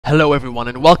Hello everyone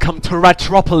and welcome to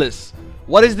Ratropolis.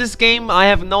 What is this game? I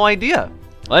have no idea.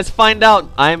 Let's find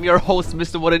out. I am your host,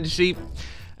 MrWoodenSheep.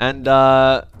 And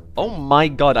oh my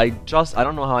god, I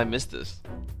don't know how I missed this.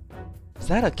 Is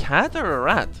that a cat or a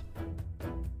rat?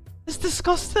 It's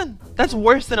disgusting. That's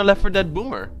worse than a Left 4 Dead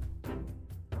boomer.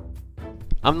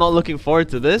 I'm not looking forward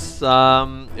to this. If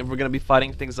we're gonna be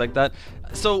fighting things like that.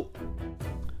 So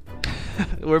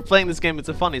we're playing this game. It's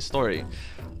a funny story.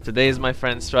 Today is my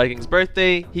friend Striking's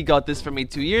birthday. He got this for me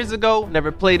 2 years ago.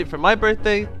 Never played it for my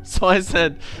birthday. So I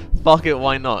said, fuck it,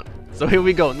 why not? So here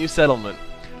we go, new settlement.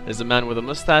 There's a man with a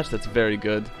mustache, that's very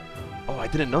good. Oh, I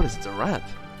didn't notice, it's a rat.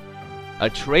 A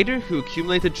trader who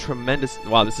accumulated tremendous...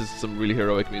 Wow, this is some really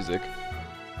heroic music.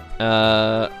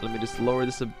 Let me just lower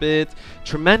this a bit.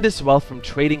 Tremendous wealth from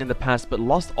trading in the past, but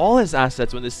lost all his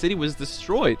assets when the city was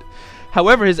destroyed.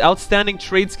 However, his outstanding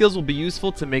trade skills will be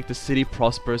useful to make the city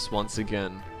prosperous once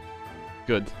again.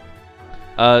 Good.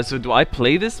 So do I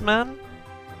play this man?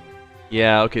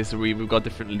 Yeah, okay, so we've got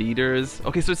different leaders.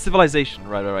 Okay, so it's civilization.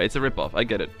 Right. It's a ripoff. I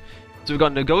get it. So we've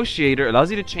got negotiator. Allows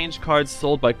you to change cards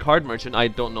sold by card merchant. I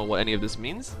don't know what any of this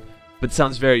means, but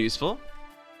sounds very useful.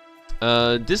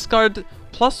 Discard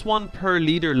 +1 per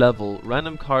leader level.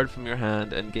 Random card from your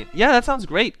hand and gain. Yeah, that sounds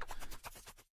great.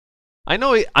 I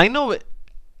know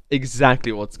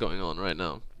exactly what's going on right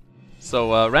now.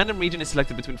 So random region is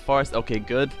selected between forest. Okay,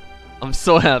 good. I'm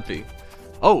so happy.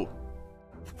 Oh.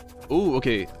 Ooh,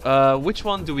 okay. Which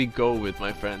one do we go with,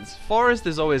 my friends? Forest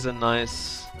is always a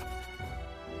nice...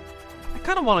 I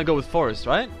kind of want to go with forest,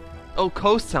 right? Oh,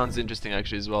 coast sounds interesting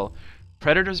actually as well.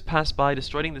 Predators pass by,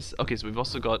 destroying this... Okay, so we've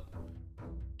also got...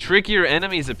 Trickier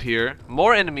enemies appear.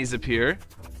 More enemies appear.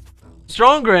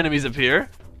 Stronger enemies appear.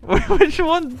 Which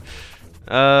one?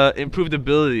 Improved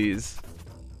abilities.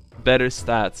 Better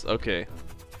stats. Okay.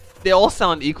 They all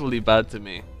sound equally bad to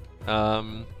me.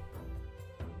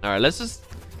 Alright, let's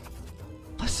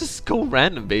just go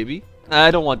random, baby.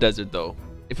 I don't want desert though.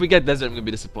 If we get desert, I'm gonna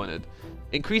be disappointed.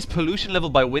 Increase pollution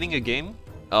level by winning a game.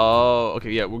 Oh,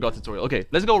 okay, yeah, we got tutorial. Okay,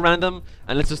 let's go random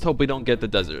and let's just hope we don't get the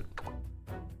desert.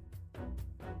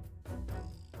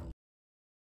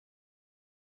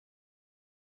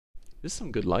 This is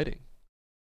some good lighting.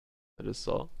 I just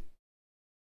saw.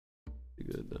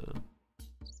 Good.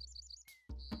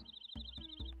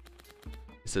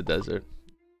 It's a desert.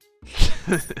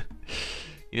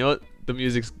 You know what? The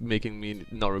music's making me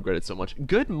not regret it so much.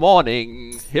 Good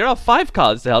morning! Here are 5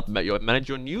 cards to help you manage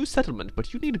your new settlement,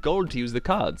 but you need gold to use the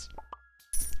cards.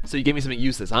 So you gave me something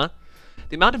useless, huh?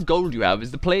 The amount of gold you have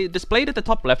is displayed at the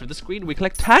top left of the screen. We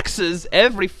collect taxes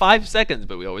every 5 seconds,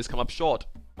 but we always come up short.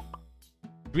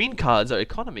 Green cards are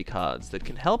economy cards that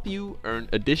can help you earn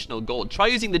additional gold. Try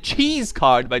using the cheese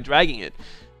card by dragging it.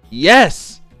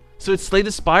 Yes! So it's Slay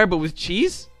the Spire, but with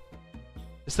cheese?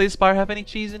 Does Slay the Spire have any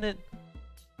cheese in it?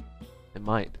 It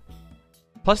might.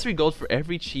 +3 gold for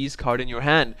every cheese card in your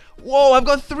hand. Whoa, I've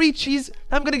got 3 cheese.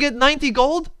 I'm gonna get 90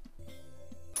 gold?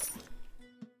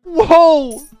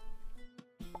 Whoa!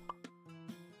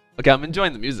 Okay, I'm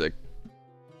enjoying the music.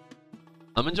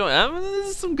 This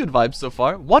is some good vibes so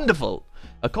far. Wonderful!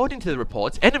 According to the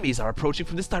reports, enemies are approaching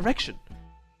from this direction.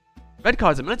 Red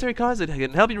cards are military cards that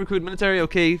can help you recruit military.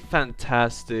 Okay,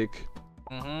 fantastic.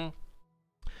 In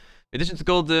addition to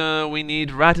gold, we need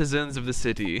Ratisans of the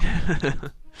city.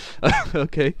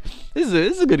 Okay, this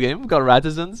is a good game. We've got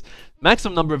Ratisans.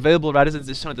 Maximum number of available Ratisans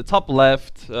is shown at the top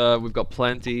left. We've got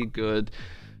plenty. Good.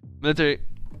 Military.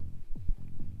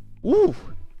 Ooh.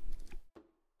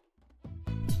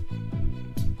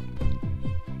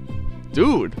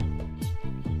 Dude.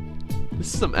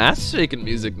 This is some ass-shaking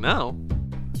music now.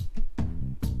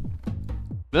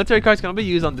 Military cards can only be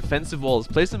used on defensive walls.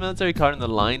 Place a military card on the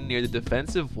line near the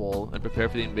defensive wall and prepare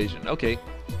for the invasion. Okay.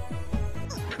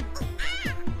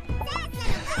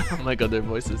 Oh my god, their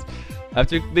voices.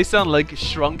 They sound like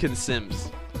shrunken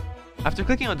Sims. After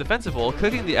clicking on defensive wall,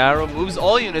 clicking the arrow moves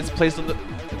all units placed on the...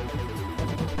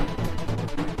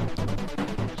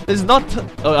 It's not...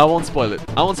 Oh, I won't spoil it.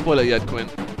 I won't spoil it yet, Quinn.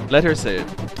 Let her say it.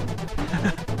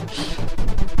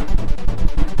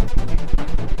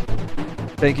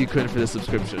 Thank you, Quinn, for the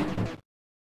subscription.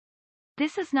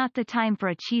 This is not the time for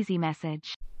a cheesy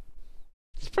message.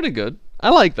 It's pretty good. I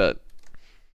like that.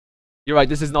 You're right,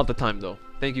 this is not the time, though.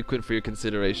 Thank you, Quinn, for your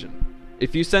consideration.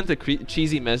 If you sent a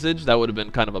cheesy message, that would have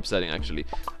been kind of upsetting, actually.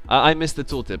 I missed the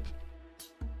tooltip.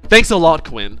 Thanks a lot,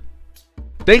 Quinn.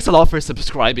 Thanks a lot for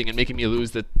subscribing and making me lose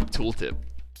the tooltip.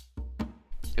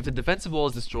 If the defensive wall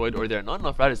is destroyed or there are not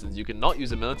enough Ratisans, you cannot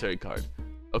use a military card.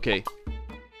 Okay.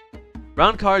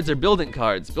 Brown cards are building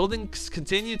cards. Buildings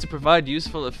continue to provide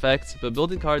useful effects, but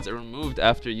building cards are removed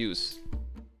after use.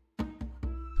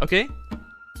 Okay.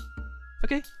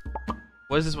 Okay.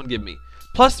 What does this one give me?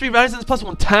 +3 Radissons,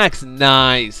 +1 tax.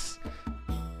 Nice.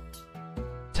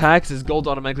 Tax is gold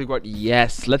automatically guard.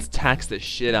 Yes, let's tax the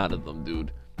shit out of them,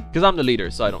 dude. Because I'm the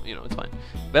leader, so I don't, you know, it's fine.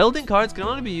 Building cards can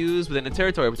only be used within a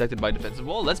territory protected by a defensive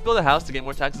wall. Let's build a house to gain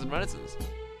more taxes and Radissons.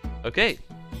 Okay.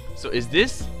 So is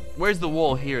this... Where's the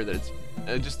wall here that it's...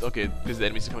 just, okay, because the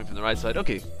enemies are coming from the right side.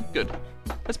 Okay, good.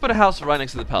 Let's put a house right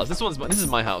next to the palace. This is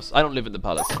my house. I don't live in the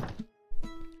palace.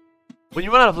 When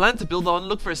you run out of land to build on,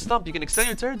 look for a stump. You can extend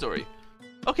your territory.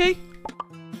 Okay.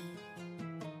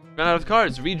 Ran out of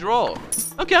cards. Redraw.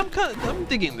 Okay, I'm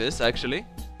digging this actually.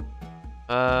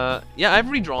 Yeah, I've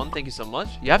redrawn. Thank you so much.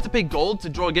 You have to pay gold to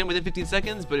draw again within 15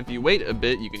 seconds, but if you wait a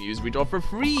bit, you can use redraw for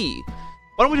free.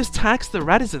 Why don't we just tax the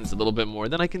Radissons a little bit more?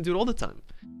 Then I can do it all the time.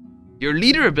 Your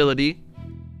leader ability.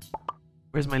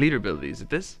 Where's my leader ability? Is it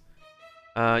this?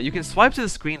 You can swipe to the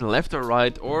screen left or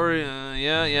right, or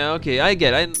yeah. Okay, I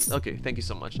get it. Okay, thank you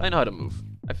so much. I know how to move.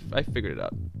 I figured it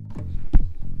out.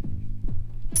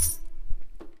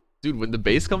 Dude, when the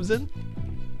base comes in.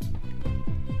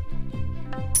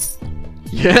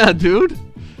 Yeah, dude.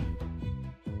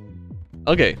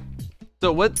 Okay.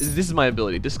 So this is my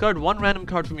ability. Discard 1 random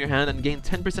card from your hand and gain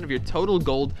 10% of your total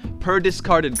gold per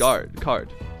discarded card.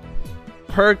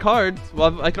 Per card?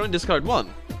 Well, I can only discard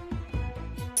 1.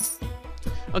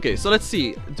 Okay, so let's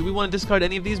see. Do we want to discard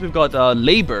any of these? We've got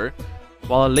labor.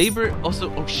 While labor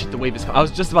also... Oh shit, the wave is coming. I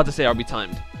was just about to say, are we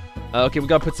timed? Okay, we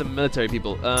gotta put some military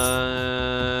people.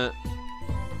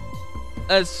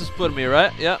 Let's just put him here,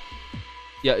 right? Yeah.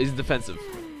 Yeah, he's defensive.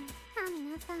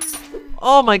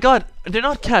 Oh my god, they're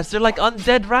not cats, they're like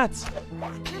undead rats.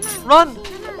 Run!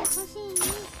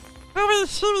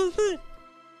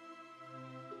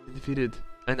 Defeated.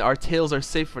 And our tails are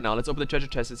safe for now. Let's open the treasure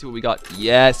chest and see what we got.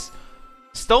 Yes!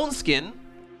 Stone skin.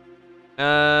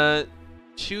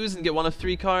 Choose and get 1 of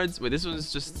 3 cards. Wait, this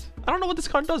one's just... I don't know what this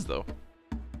card does though.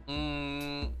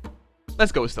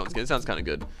 Let's go with stone skin, it sounds kind of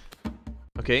good.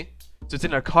 Okay, so it's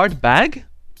in our card bag?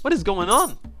 What is going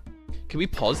on? Can we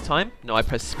pause time? No, I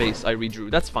pressed space. I redrew.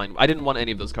 That's fine. I didn't want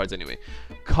any of those cards anyway.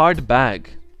 Card bag.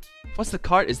 What's the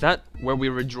card? Is that where we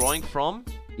were drawing from?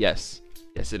 Yes.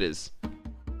 Yes, it is.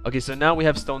 Okay, so now we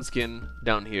have stone skin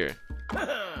down here.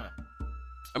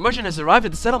 A merchant has arrived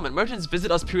at the settlement. Merchants visit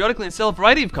us periodically and sell a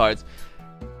variety of cards.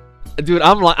 Dude,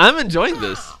 I'm enjoying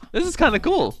this. This is kind of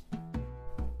cool.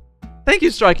 Thank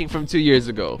you, Striking from 2 years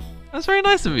ago. That's very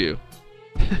nice of you.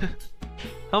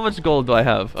 How much gold do I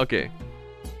have? Okay.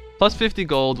 Plus 50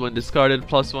 gold when discarded,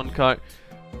 plus 1 card.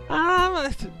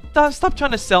 Stop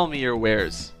trying to sell me your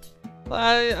wares.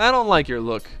 I don't like your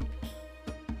look.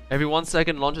 Every 1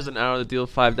 second launches an arrow that deals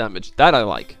 5 damage. That I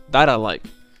like. That I like.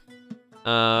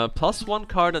 Plus 1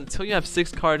 card until you have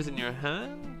 6 cards in your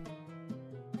hand.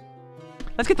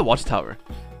 Let's get the watchtower.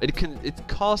 It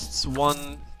costs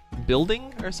 1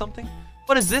 building or something.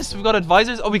 What is this? We've got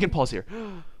advisors. Oh, we can pause here.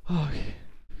 Okay.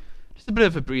 Just a bit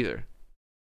of a breather.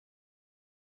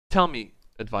 Tell me,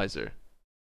 advisor.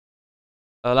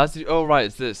 Allows you. Oh right,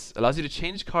 it's this. Allows you to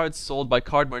change cards sold by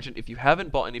card merchant if you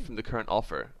haven't bought any from the current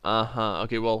offer.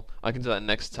 Okay, well I can do that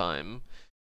next time.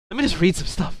 Let me just read some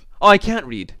stuff. Oh, I can't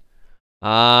read.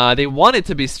 They want it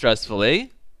to be stressful, eh?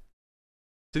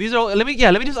 So these are all. Let me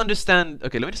just understand.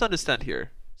 Okay, let me just understand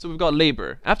here. So we've got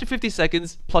labor. After 50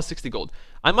 seconds, plus 60 gold.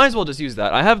 I might as well just use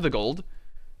that. I have the gold.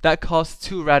 That costs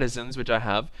 2 Radissons, which I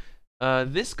have.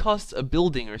 This costs a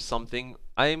building or something.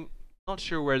 I'm not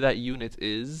sure where that unit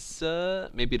is.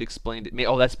 Maybe it explained it.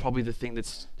 Oh, that's probably the thing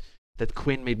that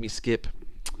Quinn made me skip.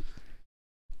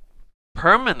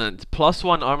 Permanent. Plus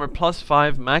 1 armor, plus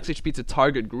 5 max HP to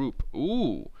target group.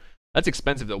 Ooh. That's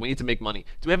expensive though. We need to make money.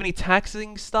 Do we have any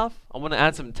taxing stuff? I want to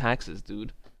add some taxes,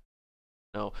 dude.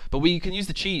 No. But we can use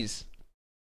the cheese.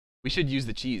 We should use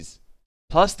the cheese.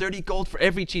 Plus 30 gold for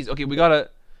every cheese. Okay, we gotta...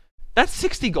 That's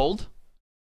 60 gold.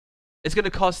 It's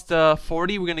gonna cost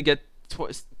 40. We're gonna get...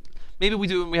 Maybe we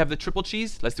do when we have the triple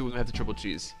cheese. Let's do when we have the triple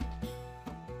cheese.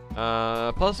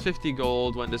 Plus 50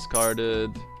 gold when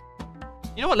discarded.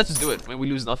 You know what? Let's just do it. When we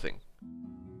lose nothing.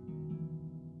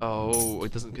 Oh,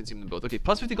 it doesn't consume them both. Okay,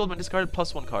 plus 50 gold when discarded,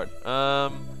 plus 1 card.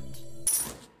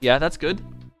 Yeah, that's good.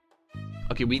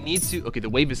 Okay, we need to... Okay, the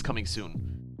wave is coming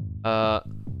soon.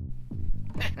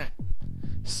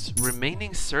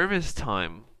 Remaining service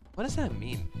time. What does that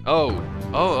mean?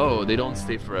 Oh, they don't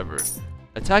stay forever.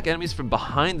 Attack enemies from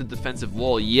behind the defensive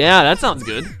wall. Yeah, that sounds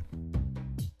good.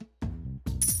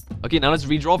 Okay, now let's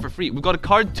redraw for free. We've got a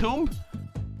card tomb.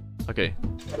 Okay,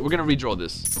 we're gonna redraw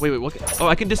this. Wait, what? Oh,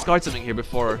 I can discard something here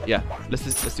before. Yeah,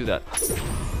 let's do that.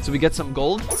 So we get some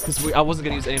gold because I wasn't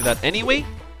gonna use any of that anyway.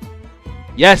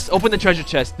 Yes, open the treasure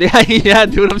chest. Yeah,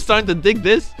 dude, I'm starting to dig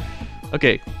this.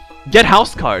 Okay, Get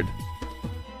house card.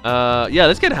 Yeah,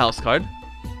 let's get a house card.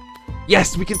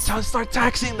 Yes, we can start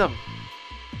taxing them.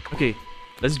 Okay,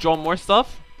 let's draw more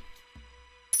stuff.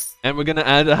 And we're gonna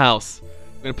add a house.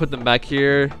 We're gonna put them back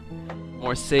here.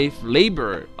 More safe.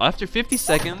 Labor. After 50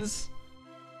 seconds...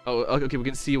 Oh, okay, we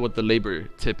can see what the labor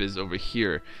tip is over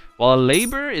here. While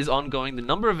labor is ongoing, the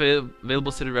number of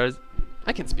available city rares...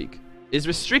 I can speak. Is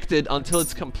restricted until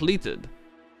it's completed.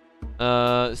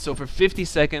 So for 50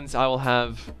 seconds, I will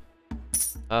have...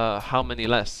 how many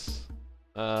less?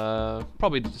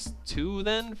 Probably just 2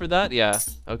 then for that? Yeah.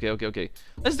 Okay.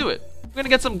 Let's do it. We're gonna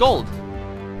get some gold.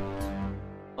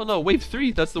 Oh no, wave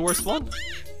 3, that's the worst one.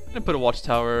 I'm gonna put a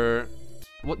watchtower.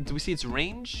 What, do we see its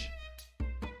range?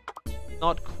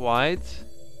 Not quite.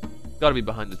 Gotta be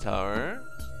behind the tower.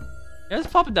 Yeah, let's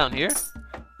pop it down here.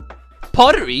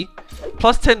 Pottery?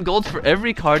 Plus 10 gold for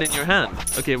every card in your hand.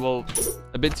 Okay, well,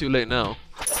 a bit too late now.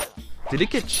 Did it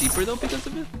get cheaper though because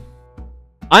of it?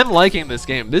 I'm liking this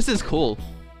game. This is cool.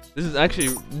 This is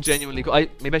actually genuinely cool.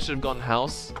 Maybe I should have gone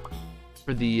house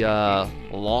for the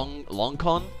long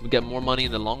con. We get more money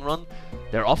in the long run.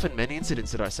 There are often many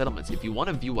incidents at our settlements. If you want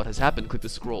to view what has happened, click the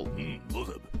scroll.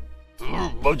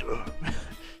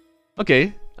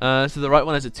 Okay, so the right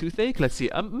one has a toothache. Let's see.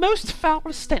 A most foul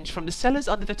stench from the cellars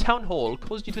under the town hall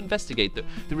caused you to investigate.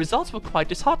 The results were quite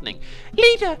disheartening.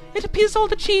 Leader, it appears all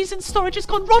the cheese in storage has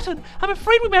gone rotten. I'm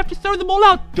afraid we may have to throw them all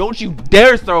out. Don't you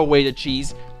dare throw away the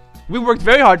cheese. We worked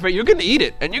very hard for it. You're gonna eat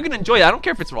it, and you're gonna enjoy it. I don't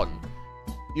care if it's rotten.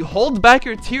 You hold back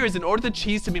your tears in order the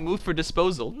cheese to be moved for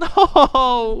disposal.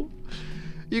 No!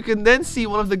 You can then see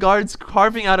one of the guards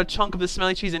carving out a chunk of the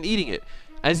smelly cheese and eating it.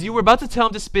 As you were about to tell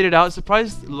him to spit it out, a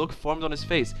surprised look formed on his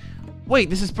face. Wait,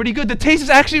 this is pretty good. The taste is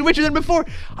actually richer than before.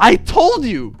 I told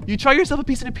you! You try yourself a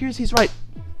piece and it appears he's right.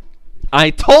 I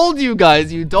told you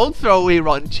guys, you don't throw away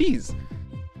rotten cheese.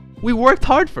 We worked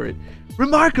hard for it.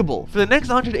 Remarkable! For the next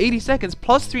 180 seconds,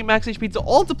 plus 3 max HP to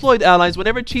all deployed allies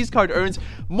whenever a cheese card earns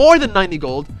more than 90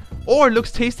 gold, or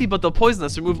looks tasty but they'll poison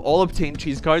us. Remove all obtained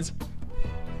cheese cards.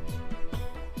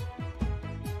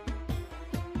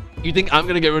 You think I'm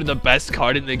gonna get rid of the best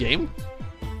card in the game?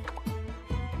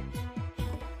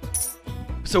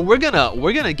 So we're gonna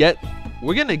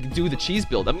do the cheese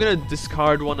build. I'm gonna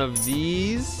discard one of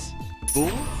these.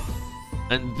 Boom.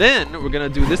 And then we're gonna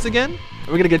do this again. And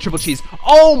we're gonna get triple cheese.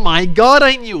 Oh my god,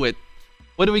 I knew it.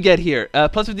 What do we get here?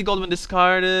 Plus 50 gold when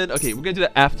discarded. Okay, we're gonna do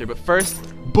that after, but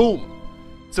first, boom.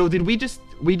 So did we just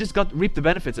reap the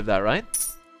benefits of that, right?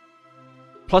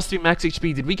 Plus 3 max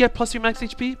HP. Did we get plus 3 max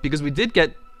HP? Because we did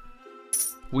get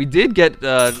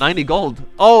 90 gold.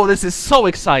 Oh, this is so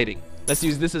exciting. Let's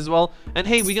use this as well. And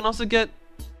hey, we can also get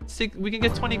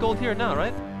 20 gold here now,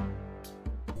 right?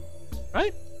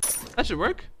 Right? That should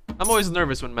work. I'm always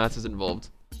nervous when maths is involved.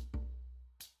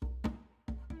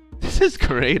 This is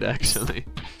great, actually.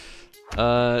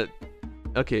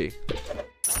 Okay.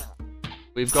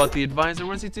 We've got the advisor.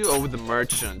 What does he do? Oh, with the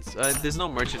merchant. There's no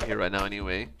merchant here right now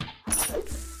anyway.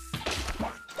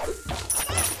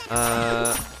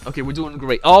 Okay, we're doing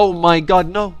great. Oh my god,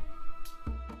 no!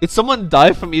 Did someone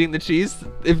die from eating the cheese?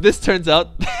 If this turns out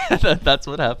that's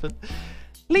what happened.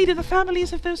 Leader, the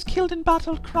families of those killed in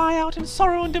battle cry out in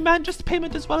sorrow and demand just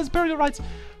payment as well as burial rights.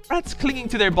 Rats clinging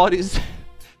to their bodies.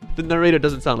 The narrator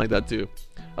doesn't sound like that too.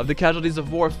 Of the casualties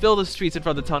of war fill the streets in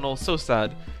front of the tunnel. So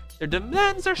sad. Their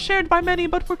demands are shared by many,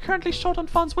 but we're currently short on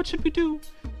funds. What should we do?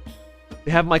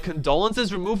 They have my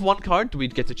condolences. Remove one card. Do we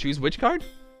get to choose which card?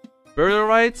 Burial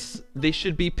rights. They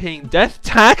should be paying death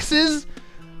taxes.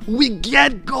 We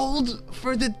get gold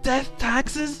for the death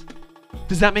taxes?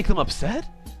 Does that make them upset?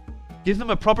 Give them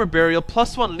a proper burial,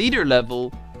 plus 1 leader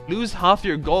level, lose half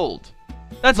your gold.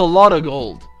 That's a lot of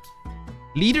gold.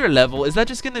 Leader level, is that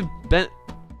just gonna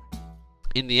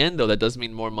in the end though, that does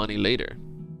mean more money later.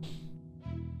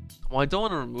 Well, I don't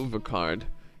want to remove a card.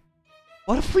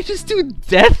 What if we just do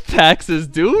death taxes,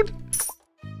 dude?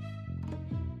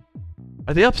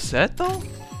 Are they upset though?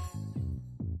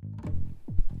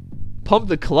 Pump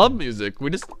the club music. We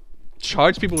just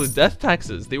charge people with death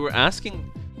taxes. They were asking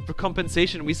for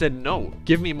compensation. We said no.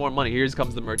 Give me more money. Here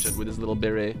comes the merchant with his little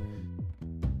beret.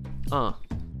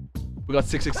 We got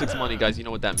 666 money, guys. You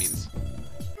know what that means.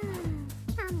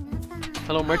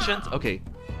 Hello, merchant. Okay.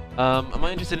 Am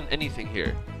I interested in anything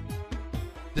here?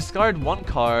 Discard 1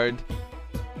 card.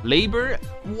 Labor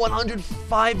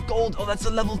 105 gold. Oh, that's a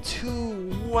level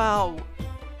 2. Wow.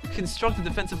 Construct a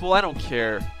defensive wall. I don't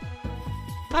care.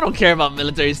 I don't care about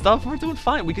military stuff. We're doing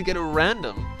fine. We could get a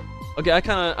random. Okay,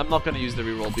 I'm not gonna use the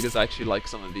reroll because I actually like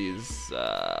some of these.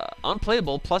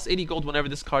 Unplayable, plus 80 gold whenever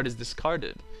this card is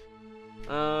discarded.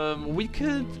 We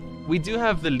do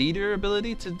have the leader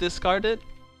ability to discard it.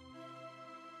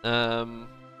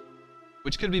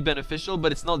 which could be beneficial,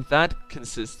 but it's not that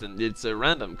consistent. It's a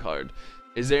random card.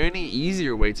 Is there any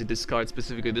easier way to discard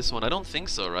specifically this one? I don't think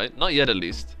so, right? Not yet, at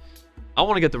least. I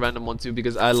want to get the random one too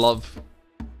because I love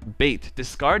bait.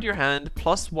 Discard your hand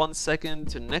plus 1 second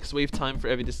to next wave time for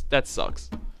every that sucks.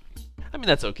 I mean,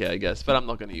 that's okay, I guess, but I'm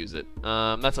not going to use it.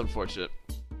 That's unfortunate.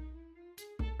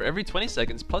 For every 20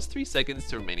 seconds plus 3 seconds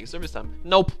to remaining service time.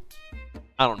 Nope.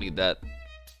 I don't need that.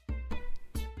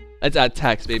 Let's add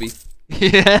tax, baby.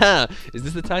 Yeah! Is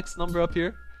this the tax number up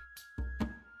here?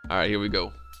 Alright, here we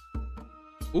go.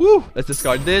 Ooh! Let's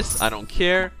discard this. I don't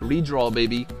care. Redraw,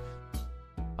 baby.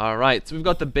 Alright, so we've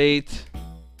got the bait.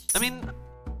 I mean,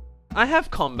 I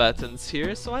have combatants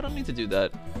here, so I don't need to do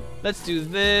that. Let's do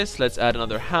this. Let's add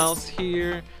another house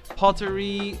here.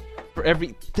 Pottery for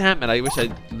every... Damn it, I wish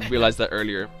I realized that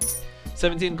earlier.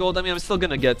 17 gold. I mean, I'm still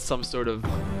gonna get some sort of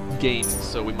gain,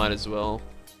 so we might as well.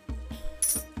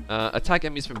 Attack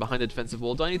enemies from behind the defensive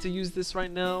wall. Do I need to use this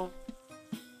right now?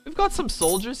 We've got some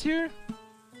soldiers here.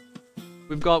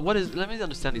 We've got... What is... Let me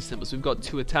understand these symbols. We've got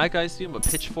 2 attack, I assume. A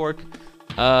pitchfork.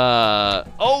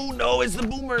 Oh no, it's the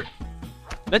boomer.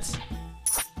 Let's...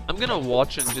 I'm gonna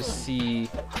watch and just see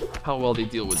how well they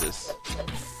deal with this.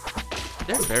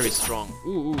 They're very strong.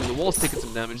 Ooh, the wall's taking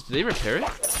some damage. Did they repair it?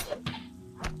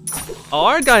 Oh,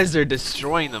 our guys are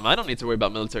destroying them. I don't need to worry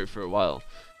about military for a while.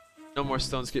 No more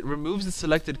stones. It removes the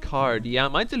selected card. Yeah, I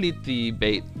might delete the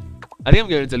bait. I think I'm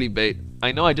gonna delete bait.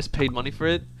 I know I just paid money for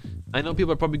it. I know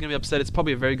people are probably gonna be upset. It's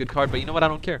probably a very good card, but you know what? I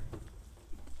don't care.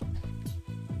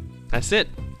 That's it.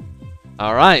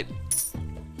 Alright.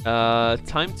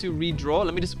 Time to redraw.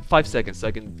 Let me just 5 seconds so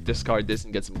I can discard this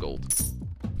and get some gold.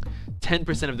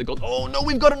 10% of the gold. Oh no,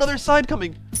 we've got another side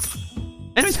coming.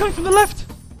 Enemies coming from the left.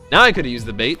 Now I could have used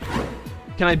the bait.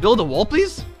 Can I build a wall,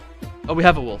 please? Oh, we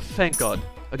have a wall. Thank God.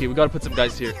 Okay, we gotta put some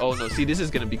guys here. Oh no, see, this is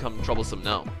gonna become troublesome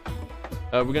now.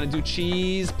 We're gonna do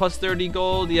cheese plus 30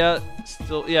 gold. Yeah,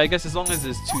 still. Yeah, I guess as long as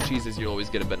there's 2 cheeses, you always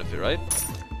get a benefit, right?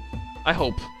 I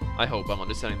hope I'm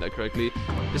understanding that correctly.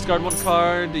 Discard 1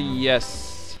 card.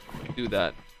 Yes. Do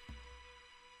that.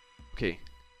 Okay.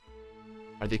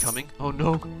 Are they coming? Oh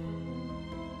no.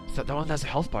 Is that one has a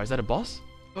health bar? Is that a boss?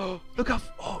 Oh, look how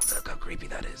creepy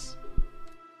that is.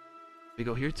 We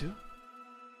go here too?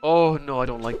 Oh no, I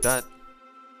don't like that.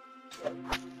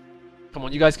 Come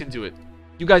on, you guys can do it.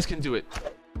 You guys can do it.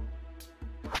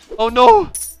 Oh no!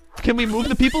 Can we move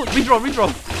the people? Redraw,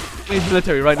 redraw. We need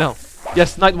military right now.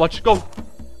 Yes, Night Watch, go.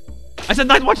 I said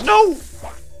Night Watch, no!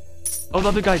 Oh, the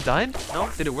other guy died? No?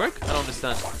 Did it work? I don't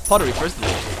understand. Pottery, first of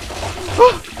all.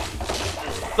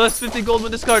 Plus 50 gold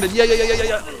when discarded. Yeah.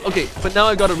 Okay, but now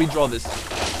I gotta redraw this.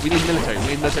 We need military. We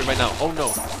need military right now. Oh no.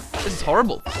 This is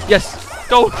horrible. Yes.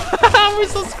 Go. We're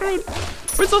so screwed.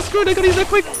 We're so screwed. I gotta use that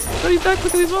quick. Gotta use that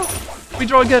quickly as well.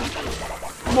 Redraw again.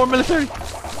 More military.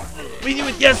 We knew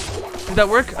it. Yes. Did that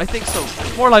work? I think so.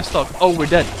 More livestock. Oh, we're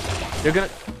dead. They're gonna...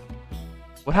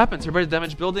 What happens? Repair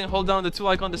damage building. Hold down the 2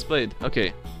 icon displayed.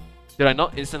 Okay. Did I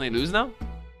not instantly lose now?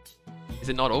 Is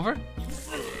it not over?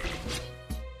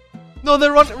 No, they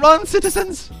run,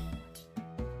 citizens!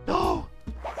 No!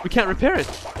 We can't repair it.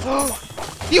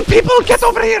 You people, get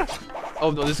over here! Oh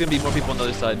no, there's gonna be more people on the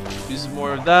other side. Use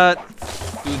more of that.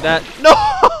 Do that. No!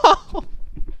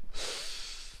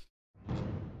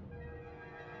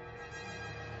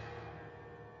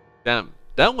 Damn,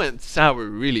 that went sour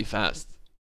really fast.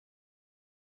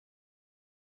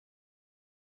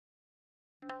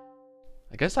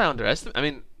 I guess I underestimated. I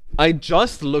mean, I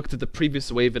just looked at the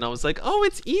previous wave and I was like, oh,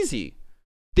 it's easy.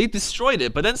 They destroyed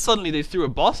it, but then suddenly they threw a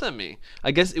boss at me.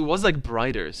 I guess it was like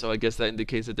brighter, so I guess that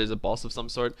indicates that there's a boss of some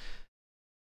sort.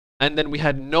 And then we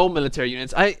had no military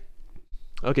units.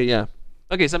 Okay, yeah.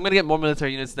 Okay, so I'm gonna get more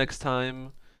military units next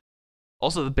time.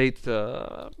 Also, the bait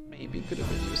maybe could have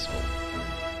been useful.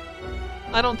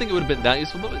 I don't think it would have been that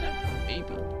useful, but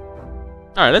maybe.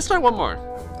 Alright, let's try one more.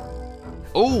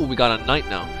 Oh, we got a knight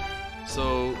now.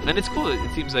 So, and it's cool. It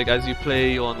seems like as you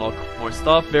play, you'll unlock more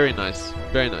stuff. Very nice.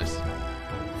 Very nice.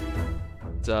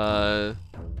 It's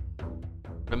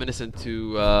reminiscent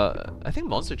to, I think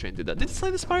Monster Train did that. Did Slay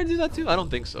the Spire do that too? I don't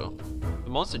think so. The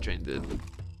Monster Train did.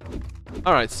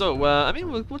 Alright, so, I mean,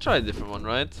 we'll try a different one,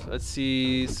 right? Let's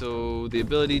see. So, the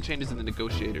ability changes in the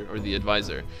Negotiator, or the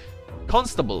Advisor.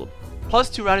 Constable. Plus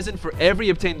 2 Radisson for every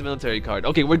obtained military card.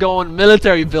 Okay, we're going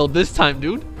military build this time,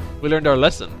 dude. We learned our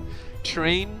lesson.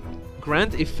 Train.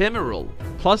 Grant Ephemeral.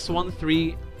 Plus 1,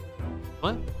 3...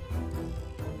 What?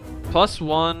 Plus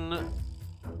 1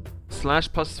 /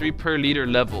 plus 3 per leader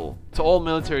level to all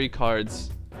military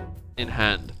cards in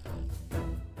hand.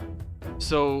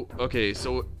 So, okay,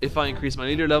 so if I increase my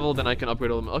leader level, then I can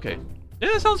upgrade all of them. Okay.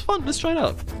 Yeah, that sounds fun. Let's try it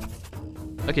out.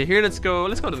 Okay, here let's go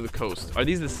to the coast. Are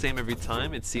these the same every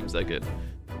time? It seems like it.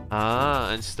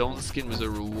 Ah, and stone skin was a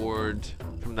reward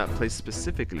from that place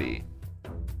specifically.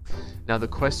 Now the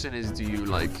question is, do you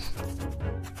like,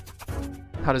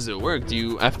 how does it work? Do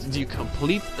you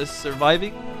complete a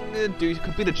do you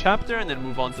complete a chapter and then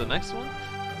move on to the next one?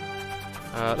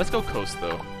 Let's go coast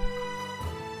though.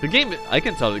 The game, I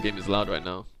can tell the game is loud right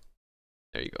now.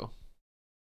 There you go.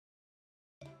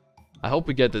 I hope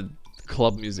we get the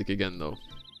club music again though.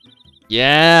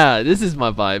 Yeah, this is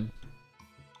my vibe.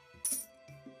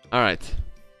 Alright.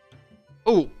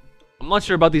 Oh, I'm not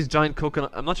sure about these giant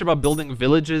coconut. I'm not sure about building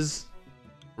villages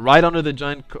right under the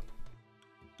giant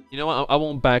You know what? I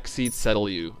won't backseat settle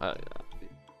you. I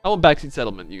won't backseat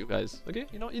settlement you guys. Okay?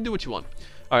 You know, you do what you want.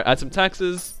 Alright, add some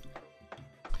taxes.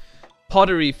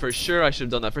 Pottery for sure. I should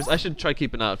have done that first. I should try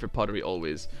keeping an eye out for pottery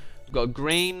always. We've got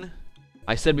grain.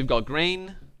 I said we've got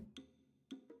grain.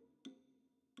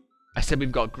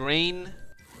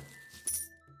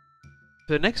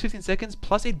 For the next 15 seconds,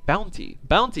 plus 8 bounty.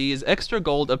 Bounty is extra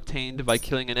gold obtained by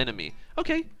killing an enemy.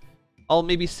 Okay. I'll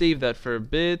maybe save that for a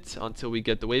bit until we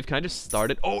get the wave. Can I just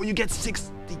start it? Oh, you get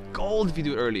 60 gold if you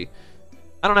do it early.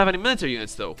 I don't have any military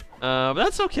units though. But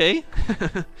that's okay.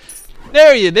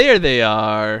 There they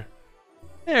are.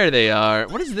 There they are.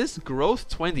 What is this? Growth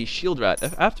 20 Shield Rat.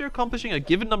 After accomplishing a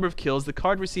given number of kills, the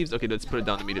card receives... Okay, let's put it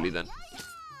down immediately then.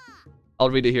 I'll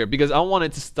read it here because I want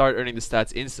it to start earning the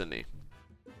stats instantly.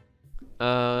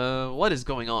 What is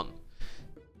going on?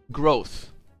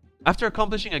 Growth. After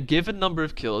accomplishing a given number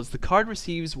of kills, the card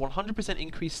receives 100%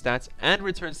 increased stats and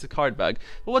returns the card back.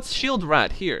 But what's Shield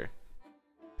Rat here?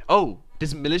 Oh,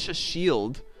 does Militia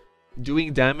Shield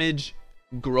doing damage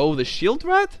grow the Shield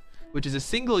Rat? Which is a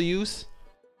single use...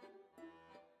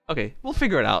 Okay, we'll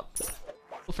figure it out.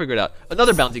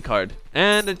 Another bounty card.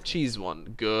 And a cheese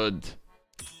one. Good.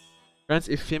 Grants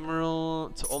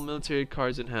ephemeral to all military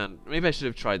cards in hand. Maybe I should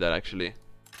have tried that actually.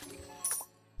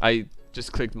 I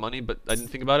just clicked money, but I didn't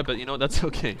think about it. But you know, that's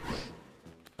okay.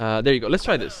 There you go. Let's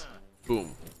try this.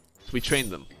 Boom. So we trained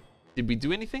them. Did we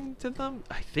do anything to them?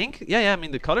 I think. Yeah. I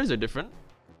mean, the colors are different.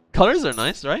 Colors are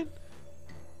nice, right?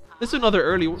 Let's do another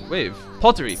early wave.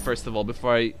 Pottery, first of all,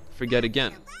 before I forget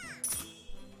again.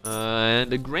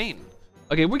 And a grain.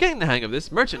 Okay, we're getting the hang of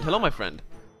this. Merchant, hello, my friend.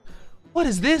 What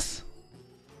is this?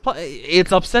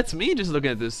 It upsets me just looking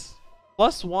at this.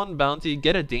 +1 bounty,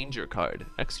 get a danger card.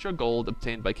 Extra gold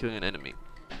obtained by killing an enemy.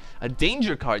 A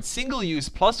danger card, single use,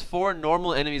 +4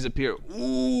 normal enemies appear.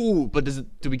 Ooh, but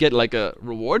do we get like a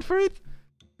reward for it?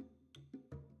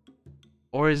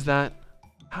 Or is that...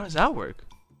 How does that work?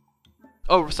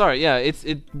 Oh, sorry, yeah, it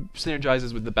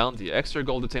synergizes with the bounty. Extra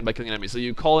gold obtained by killing an enemy. So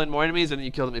you call in more enemies and then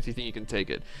you kill them if you think you can take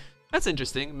it. That's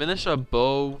interesting. Militia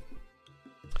bow.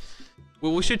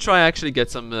 Well, we should try actually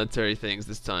get some military things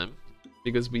this time,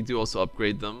 because we do also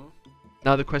upgrade them.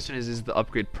 Now the question is the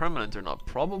upgrade permanent or not?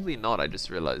 Probably not, I just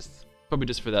realized. Probably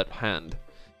just for that hand.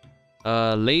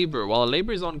 Labor. While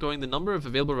labor is ongoing, the number of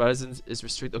available residents is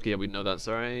restricted. Okay, yeah, we know that,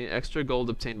 sorry. Extra gold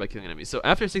obtained by killing enemies. So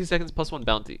after 60 seconds, +1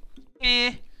 bounty.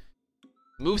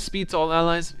 Move speed to all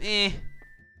allies.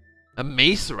 A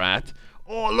mace rat.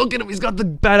 Oh, look at him. He's got the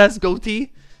badass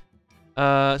goatee.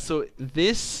 So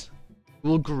this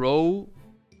will grow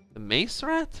the mace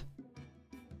rat?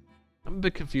 I'm a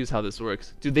bit confused how this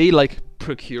works. Do they like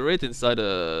procure it inside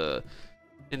a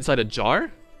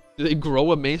jar? Do they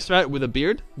grow a mace rat with a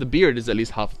beard? The beard is at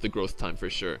least half of the growth time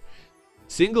for sure.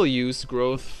 Single use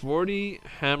growth 40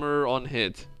 hammer on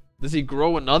hit. Does he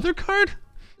grow another card?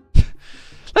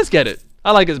 Let's get it.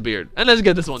 I like his beard. And let's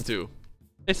get this one too.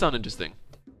 They sound interesting.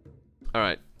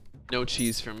 Alright. No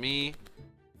cheese for me.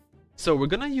 So we're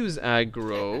gonna use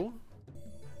aggro.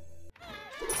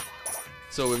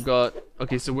 So we've got...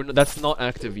 Okay, so that's not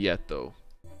active yet though.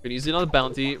 We're gonna use another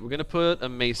bounty. We're gonna put a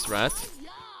mace rat.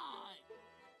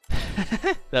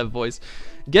 That voice.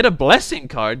 Get a blessing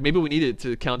card. Maybe we need it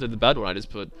to counter the bad one I just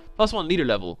put. +1 leader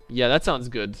level. Yeah, that sounds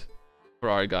good. For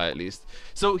our guy at least.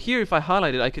 So here, if I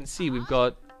highlight it, I can see we've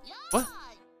got... What?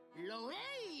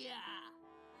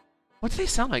 What do they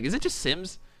sound like? Is it just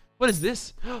Sims? What is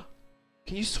this?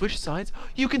 Can you switch sides?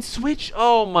 You can switch!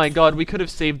 Oh my god, we could have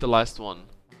saved the last one.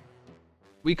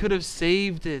 We could have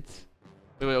saved it.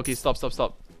 Wait, okay, stop.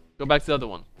 Go back to the other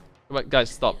one. Go back, guys,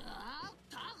 stop.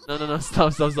 No,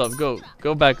 stop.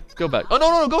 Go back. Oh,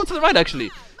 no, go to the right,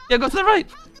 actually. Yeah, go to the right.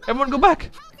 Everyone go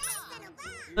back.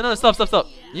 No, stop.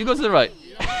 You go to the right.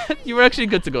 You were actually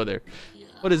good to go there.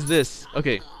 What is this?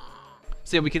 Okay.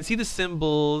 So yeah, we can see the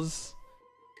symbols,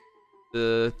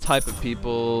 the type of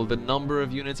people, the number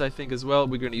of units, I think, as well.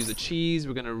 We're going to use a cheese.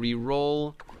 We're going to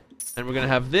re-roll. And we're gonna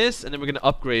have this, and then we're gonna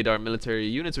upgrade our military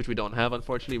units, which we don't have,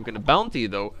 unfortunately. We're gonna bounty,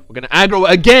 though. We're gonna aggro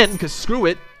again, because screw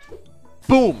it.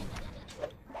 Boom!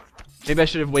 Maybe I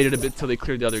should have waited a bit till they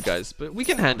cleared the other guys, but we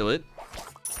can handle it.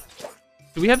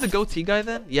 Do we have the goatee guy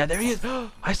then? Yeah, there he is.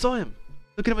 I saw him.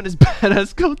 Look at him in his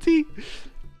badass goatee.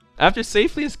 After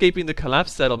safely escaping the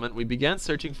collapsed settlement, we began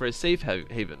searching for a safe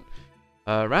haven.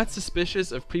 Rats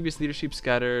suspicious of previous leadership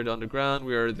scattered underground.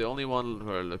 We are the only one who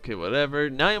are okay, whatever.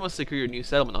 Now you must secure your new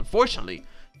settlement. Unfortunately,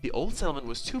 the old settlement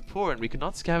was too poor and we could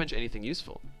not scavenge anything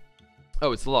useful.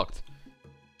 Oh, it's locked.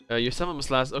 Your settlement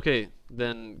must last. Okay,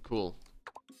 then cool.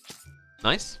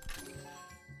 Nice.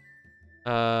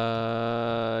 Get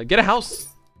a house.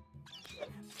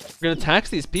 We're gonna tax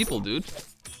these people, dude.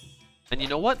 And you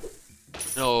know what?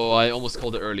 No, I almost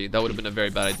called it early. That would have been a very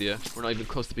bad idea. We're not even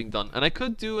close to being done. And I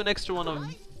could do an extra one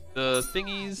of the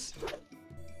thingies.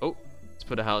 Oh, let's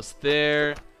put a house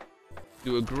there.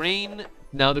 Do a grain.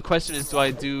 Now the question is, do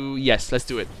I do... Yes, let's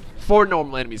do it. 4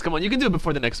 normal enemies. Come on, you can do it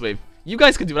before the next wave. You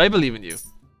guys can do it. I believe in you.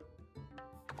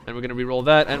 And we're going to re-roll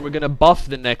that. And we're going to buff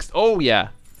the next... Oh, yeah.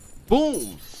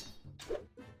 Boom.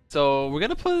 So we're going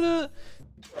to put a...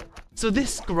 So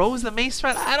this grows the mace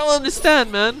rat? I don't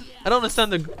understand, man. I don't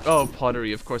understand the... Oh,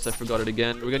 pottery. Of course, I forgot it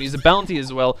again. We're going to use a bounty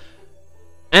as well.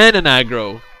 And an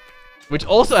aggro. Which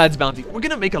also adds bounty. We're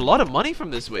going to make a lot of money from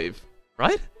this wave.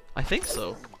 Right? I think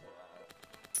so.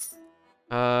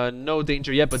 No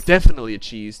danger yet, but definitely a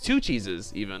cheese. 2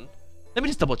 cheeses, even. Let me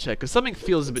just double check, because something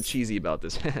feels a bit cheesy about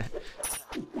this.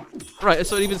 Right,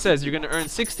 so it even says you're going to earn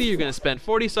 60, you're going to spend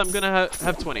 40, so I'm going to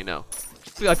have 20 now.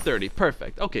 So we got 30.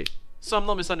 Perfect. Okay. So I'm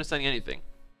not misunderstanding anything.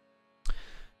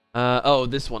 Oh,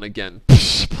 this one again.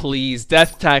 Please,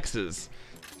 death taxes.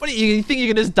 What do you think you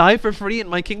can just die for free in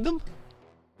my kingdom?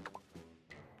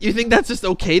 You think that's just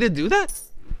okay to do that?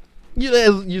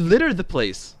 You litter the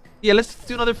place. Yeah, let's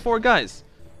do another 4 guys.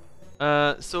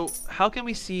 So how can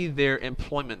we see their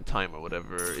employment time or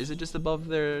whatever? Is it just above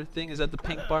their thing? Is that the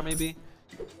pink bar maybe?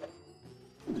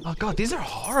 Oh god, these are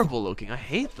horrible looking. I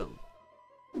hate them.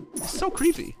 It's so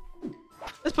creepy.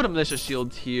 Let's put a militia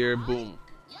shield here. Boom.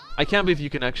 I can't believe you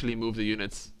can actually move the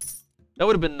units. That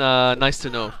would have been nice to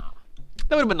know.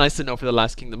 That would have been nice to know for the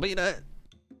last kingdom. But you know,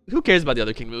 who cares about the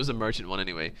other kingdom? It was a merchant one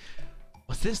anyway.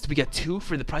 What's this? Do we get 2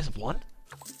 for the price of 1?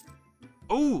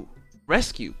 Oh,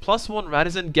 rescue. +1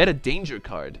 Ratisan. Get a danger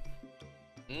card.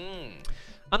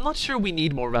 I'm not sure we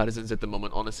need more Ratisans at the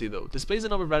moment, honestly, though. Displays the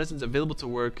number of Ratisans available to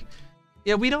work.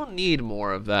 Yeah, we don't need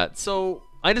more of that. So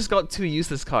I just got 2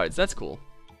 useless cards. That's cool.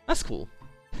 That's cool.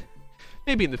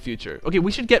 Maybe in the future. Okay,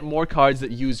 we should get more cards that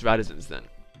use Ratisans then.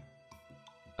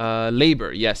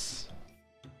 Labor, yes.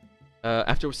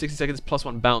 After 60 seconds,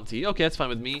 +1 bounty. Okay, that's fine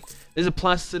with me. There's a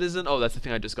plus citizen. Oh, that's the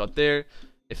thing I just got there.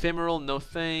 Ephemeral, no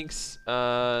thanks.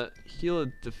 Heal a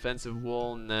defensive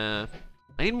wall, nah.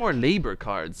 I need more labor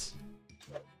cards.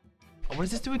 Oh, what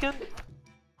does this do again?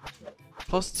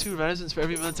 +2 Ratisans for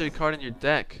every military card in your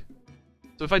deck.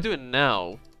 So if I do it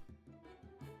now...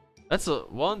 That's a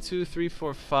 1, 2, 3,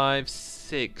 4, 5,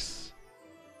 6.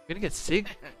 We're gonna get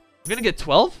 6? We're gonna get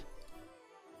 12?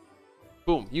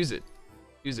 Boom, use it.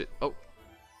 Use it. Oh.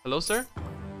 Hello, sir?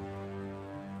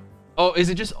 Oh, is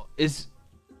it just...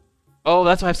 Oh,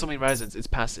 that's why I have so many Ratisans. It's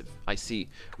passive. I see.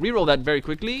 Reroll that very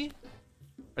quickly.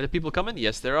 Are the people coming?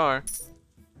 Yes, there are.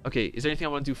 Okay, is there anything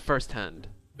I want to do first hand?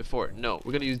 Before? No.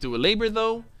 We're gonna do a labor,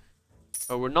 though.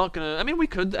 Or we're not gonna... I mean, we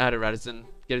could add a Ratison.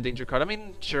 Get a danger card. I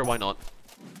mean, sure, why not?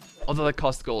 Although that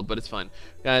costs gold, but it's fine.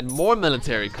 Add more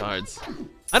military cards.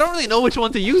 I don't really know which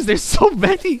one to use. There's so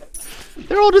many.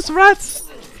 They're all just rats.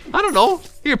 I don't know.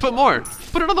 Here, put more.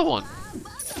 Put another one.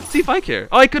 See if I care.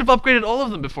 Oh, I could have upgraded all of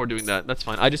them before doing that. That's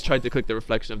fine. I just tried to click the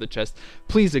reflection of the chest.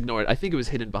 Please ignore it. I think it was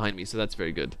hidden behind me, so that's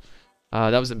very good.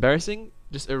 That was embarrassing.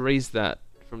 Just erase that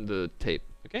from the tape.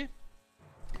 Okay?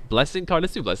 Blessing card.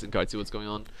 Let's do blessing card. See what's going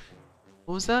on.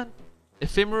 What was that?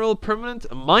 Ephemeral permanent.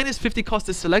 A -50 cost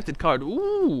a selected card.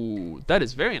 Ooh, that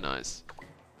is very nice.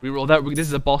 Reroll that. This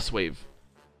is a boss wave.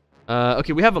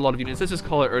 Okay, we have a lot of units. Let's just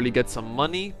call it early. Get some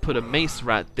money. Put a mace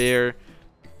rat there.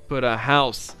 Put a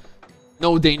house.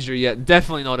 No danger yet.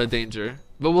 Definitely not a danger.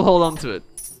 But we'll hold on to it.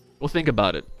 We'll think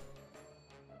about it.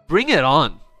 Bring it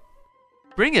on.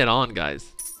 Bring it on,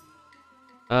 guys.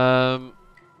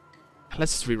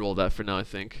 Let's just reroll that for now, I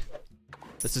think.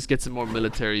 Let's just get some more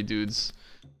military dudes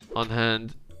on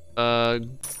hand.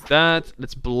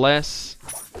 Let's bless.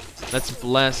 Let's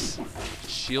bless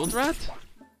Shield Rat?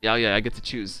 Yeah, I get to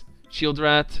choose. Shield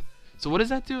Rat. So what does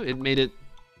that do? It made it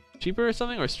cheaper or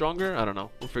something? Or stronger? I don't know.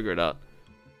 We'll figure it out.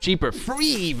 Cheaper. Free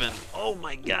even. Oh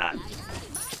my god.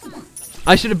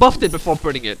 I should have buffed it before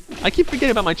putting it. I keep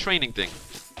forgetting about my training thing.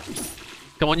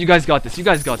 Come on, you guys got this. You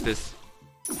guys got this.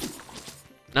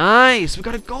 Nice. We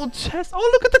got a gold chest. Oh,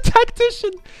 look at the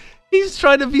tactician. He's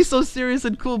trying to be so serious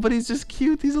and cool, but he's just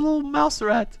cute. He's a little mouse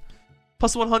rat.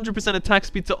 Plus 100% attack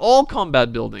speed to all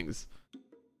combat buildings.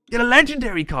 Get a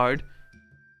legendary card.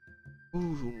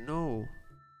 Ooh, no.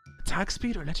 Attack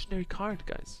speed or legendary card,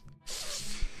 guys?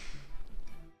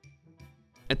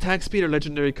 Attack speed or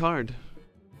legendary card?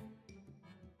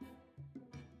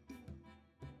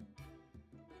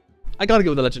 I gotta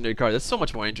go with the legendary card. That's so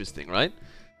much more interesting, right?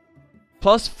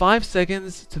 Plus 5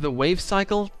 seconds to the wave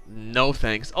cycle? No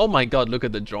thanks. Oh my god, look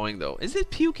at the drawing though. Is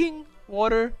it puking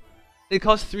water? It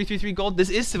costs 333 gold. This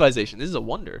is civilization. This is a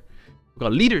wonder. We've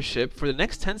got leadership for the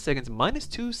next 10 seconds. Minus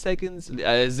 2 seconds.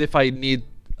 As if I need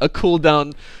a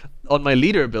cooldown on my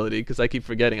leader ability, because I keep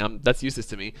forgetting. That's useless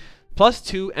to me. Plus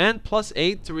 2 and plus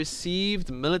 8 to receive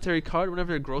the military card whenever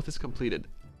their growth is completed.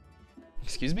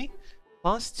 Excuse me?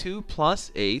 Plus 2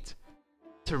 plus 8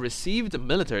 to receive the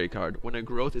military card when a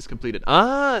growth is completed.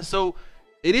 Ah, so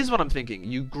it is what I'm thinking.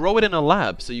 You grow it in a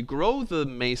lab. So you grow the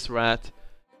mace rat,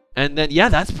 and then yeah,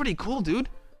 that's pretty cool, dude.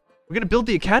 We're gonna build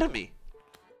the academy.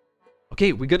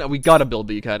 Okay, we gotta build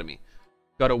the academy.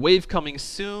 Got a wave coming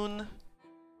soon.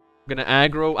 We're gonna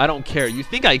aggro. I don't care. You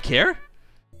think I care?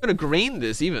 I'm gonna grain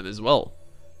this even as well.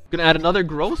 Gonna add another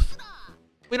growth.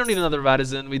 We don't need another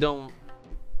Ratizen. We don't.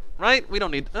 Right? We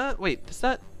don't need. Wait.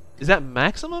 Is that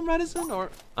maximum Ratizen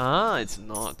or? Ah, it's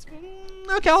not.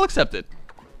 Okay, I'll accept it.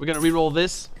 We're gonna re-roll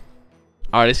this.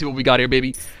 All right, let's see what we got here,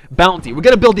 baby. Bounty. We're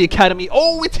gonna build the academy.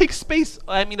 Oh, it takes space.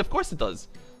 I mean, of course it does.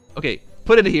 Okay,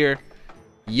 put it here.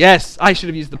 Yes, I should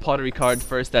have used the pottery card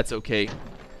first. That's okay.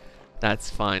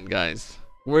 That's fine, guys.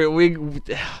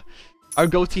 Our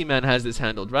goatee man has this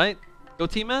handled, right?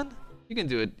 Goatee man, you can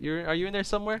do it. Are you in there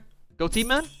somewhere? Goatee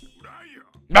man?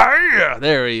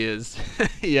 There he is.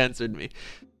 He answered me.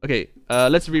 Okay,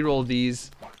 let's re-roll these.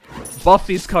 Buff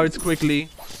these cards quickly.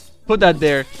 Put that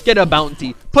there. Get a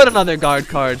bounty. Put another guard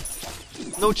card.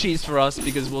 No cheese for us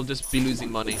because we'll just be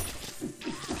losing money.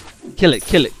 Kill it,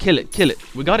 kill it, kill it, kill it.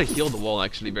 We gotta heal the wall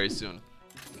actually very soon.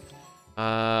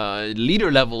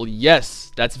 Leader level,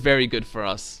 yes. That's very good for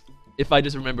us. If I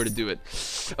just remember to do it.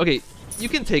 Okay, you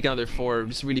can take another 4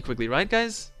 just really quickly, right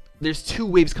guys? There's 2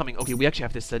 waves coming. Okay, we actually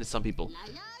have to send some people.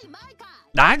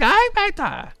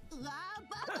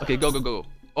 Okay, go, go, go.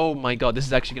 Oh my god, this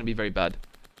is actually gonna be very bad.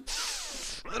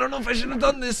 I don't know if I should have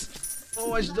done this.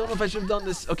 Oh, I don't know if I should have done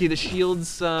this. Okay, the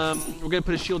shields. We're gonna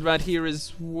put a shield rat here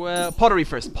as well. Pottery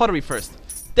first. Pottery first.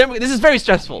 There we go. This is very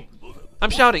stressful. I'm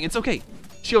shouting. It's okay.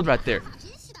 Shield rat there.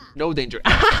 No danger.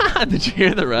 Did you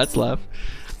hear the rats laugh?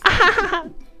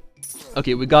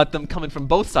 Okay, we got them coming from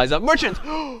both sides. Merchant!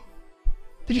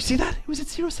 Did you see that? It was at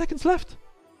 0 seconds left.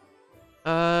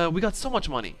 We got so much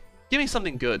money. Give me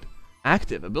something good.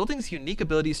 Active. A building's unique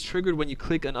ability is triggered when you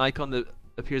click an icon that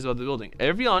appears above the building.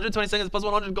 Every 120 seconds plus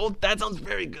 100 gold. That sounds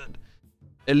very good.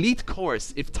 Elite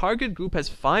course. If target group has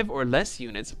 5 or less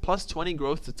units, plus 20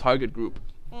 growth to target group.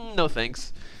 No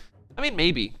thanks. I mean,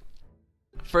 maybe.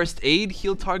 First aid.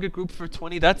 Heal target group for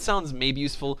 20. That sounds maybe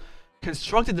useful.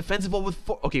 Construct a defensive wall with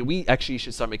 4. Okay, we actually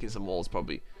should start making some walls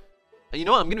probably. You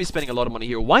know what? I'm going to be spending a lot of money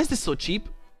here. Why is this so cheap?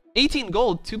 18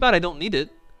 gold. Too bad I don't need it.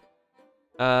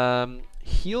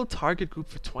 Heal target group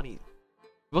for 20. We've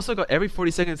also got every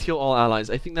 40 seconds heal all allies.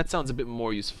 I think that sounds a bit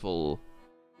more useful.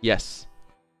 Yes.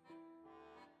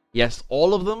 Yes,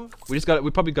 all of them. We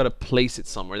probably got to place it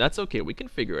somewhere. That's okay. We can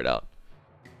figure it out.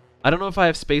 I don't know if I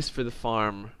have space for the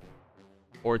farm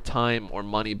or time or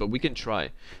money, but we can try.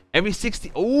 Every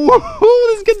 60. Oh,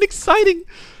 this is getting exciting.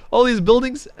 All these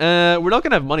buildings. We're not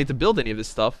going to have money to build any of this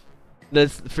stuff.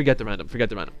 Let's forget the random. Forget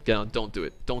the random. Don't do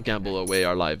it. Don't gamble away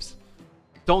our lives.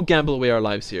 Don't gamble away our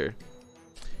lives here.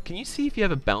 Can you see if you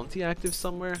have a bounty active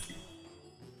somewhere?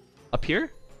 Up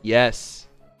here? Yes.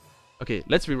 Okay,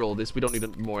 let's re-roll this. We don't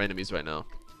need more enemies right now.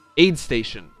 Aid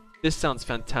station. This sounds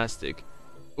fantastic.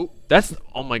 Oh, that's...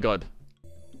 Oh my god.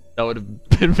 That would have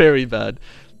been very bad.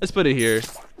 Let's put it here.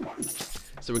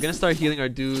 So we're going to start healing our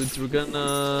dudes. We're going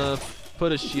to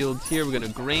put a shield here. We're going to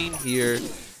grain here.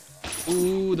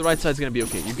 Ooh, the right side's going to be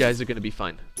okay. You guys are going to be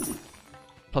fine.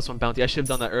 Plus 1 bounty. I should have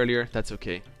done that earlier. That's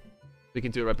okay. We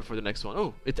can do it right before the next one.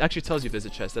 Oh, it actually tells you if there's a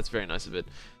chest. That's very nice of it.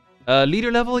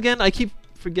 Leader level again. I keep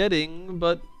forgetting,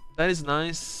 but that is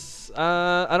nice.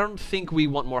 I don't think we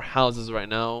want more houses right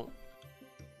now.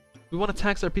 We want to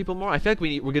tax our people more. I feel like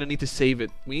we're going to need to save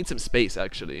it. We need some space,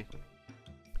 actually,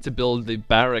 to build the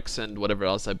barracks and whatever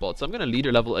else I bought. So I'm going to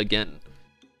leader level again.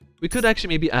 We could actually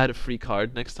maybe add a free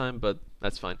card next time, but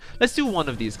that's fine. Let's do one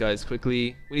of these guys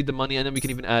quickly. We need the money, and then we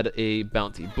can even add a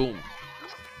bounty. Boom.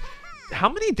 How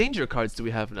many danger cards do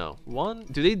we have now? 1?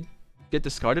 Do they get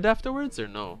discarded afterwards or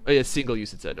no? Oh yeah, single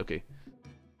use it said. Okay.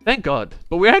 Thank God.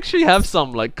 But we actually have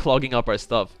some like clogging up our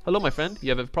stuff. Hello, my friend. You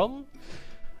have a problem?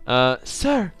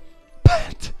 Sir,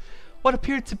 but what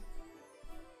appeared to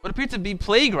be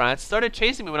plague rats started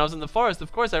chasing me when I was in the forest.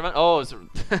 Of course, I ran. Oh, so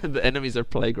the enemies are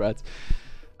plague rats.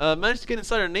 Managed to get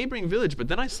inside our neighboring village, but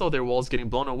then I saw their walls getting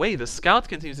blown away. The scout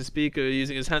continues to speak,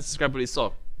 using his hands to describe what he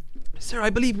saw. Sir,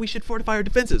 I believe we should fortify our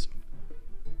defenses.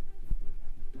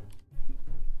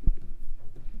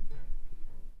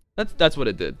 That's what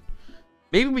it did.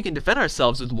 Maybe we can defend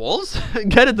ourselves with walls?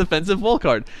 Get a defensive wall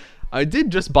card. I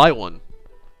did just buy one.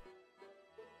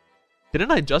 Didn't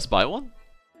I just buy one?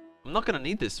 I'm not gonna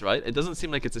need this, right? It doesn't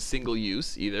seem like it's a single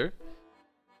use either.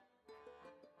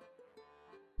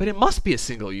 But it must be a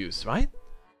single use, right?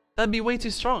 That'd be way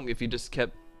too strong if you just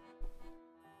kept...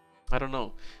 I don't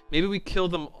know. Maybe we kill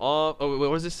them off... Oh,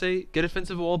 what does it say? Get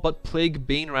offensive wall, but plague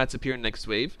bane rats appear next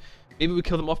wave. Maybe we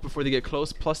kill them off before they get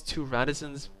close. +2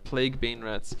 radisons, plague bane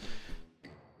rats.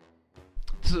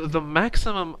 So the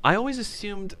maximum... I always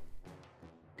assumed...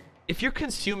 If you're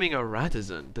consuming a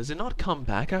ratizan, does it not come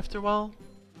back after a while?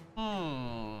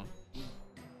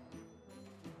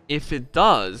 If it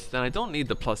does, then I don't need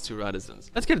the +2 radizans.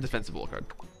 Let's get a defensive wall card.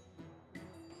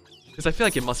 Because I feel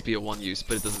like it must be a one use,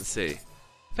 but it doesn't say.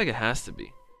 I feel like it has to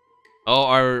be. Oh,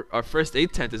 our first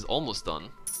aid tent is almost done.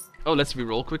 Oh, let's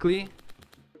reroll quickly.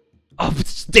 Oh,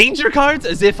 it's danger cards?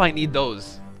 As if I need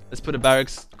those. Let's put a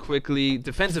barracks quickly.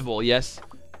 Defensive wall, yes.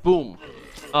 Boom.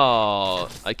 Oh,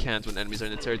 I can't when enemies are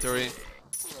in the territory.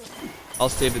 I'll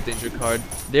save the danger card.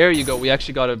 There you go. We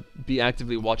actually gotta be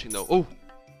actively watching though. Oh,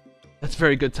 that's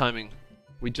very good timing.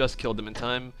 We just killed them in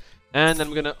time. And then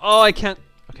we're gonna... Oh, I can't...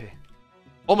 Okay.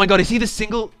 Oh my god, is he the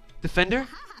single defender?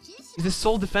 Is this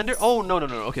sole defender? Oh, no.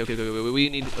 Okay, we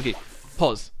need... Okay,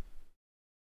 pause.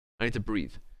 I need to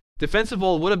breathe. Defensive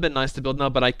wall would have been nice to build now,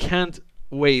 but I can't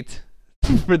wait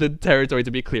for the territory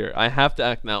to be clear. I have to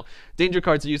act now. Danger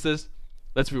cards are useless.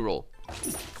 Let's reroll.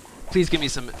 Please give me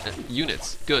some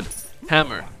units. Good.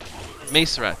 Hammer.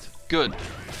 Mace rat. Good.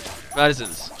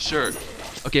 Radizans. Sure.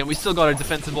 Okay, and we still got our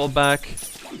defensive wall back.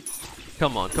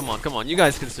 Come on. You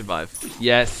guys can survive.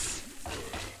 Yes.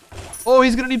 Oh,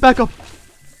 he's gonna need backup.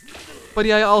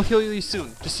 Buddy, I'll heal you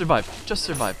soon. Just survive.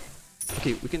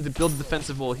 Okay, we can build a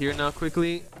defensive wall here now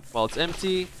quickly. While it's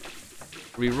empty.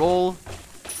 Reroll.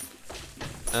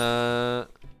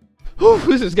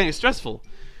 This is getting stressful.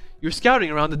 You're scouting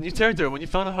around the new territory when you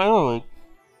found a highway.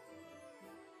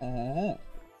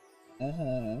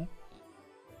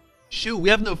 Shoo, we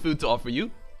have no food to offer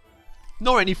you.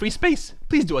 Nor any free space.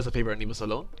 Please do us a favor and leave us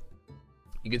alone.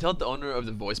 You can tell the owner of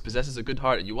the voice possesses a good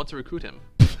heart and you want to recruit him.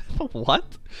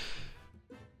 What?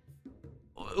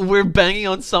 We're banging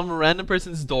on some random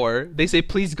person's door. They say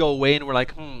please go away and we're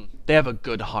like, they have a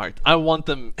good heart. I want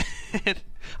them.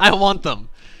 I want them.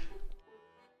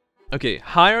 Okay,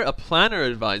 hire a planner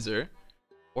advisor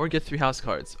or get 3 house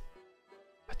cards.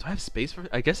 Do I have space for...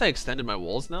 I guess I extended my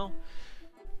walls now.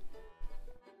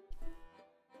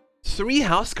 3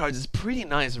 house cards is pretty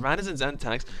nice. Radizans and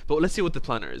tax. But let's see what the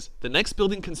planner is. The next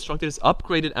building constructed is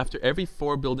upgraded after every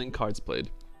 4 building cards played.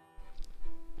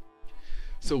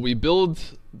 So we build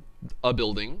a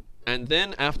building. And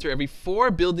then after every 4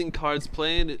 building cards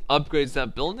played, it upgrades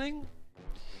that building.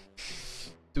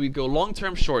 Do we go long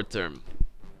term, short term?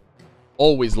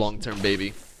 Always long term,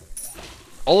 baby.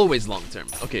 Always long term.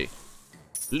 Okay.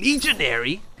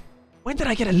 Legionary? When did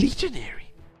I get a legionary?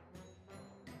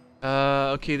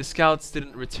 Okay, the scouts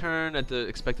didn't return at the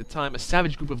expected time. A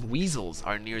savage group of weasels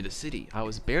are near the city. I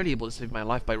was barely able to save my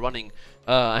life by running.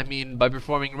 By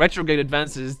performing retrograde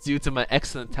advances due to my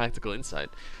excellent tactical insight.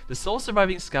 The sole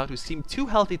surviving scout, who seemed too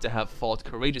healthy to have fought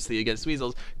courageously against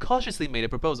weasels, cautiously made a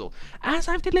proposal. As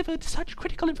I've delivered such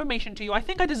critical information to you, I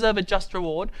think I deserve a just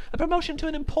reward. A promotion to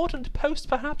an important post,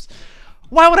 perhaps?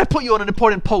 Why would I put you on an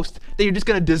important post that you're just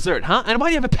gonna desert, huh? And why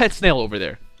do you have a pet snail over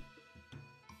there?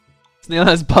 Snail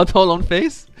has butthole on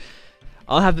face?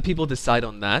 I'll have the people decide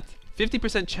on that.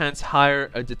 50% chance hire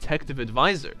a detective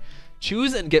advisor.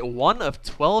 Choose and get 1 of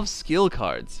 12 skill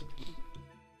cards.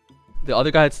 The other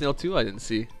guy had snail too? I didn't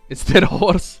see. It's their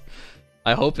horse.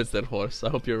 I hope it's their horse. I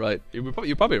hope you're right. You're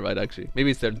probably right, actually. Maybe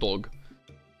it's their dog.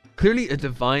 Clearly a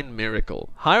divine miracle.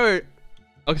 Hire...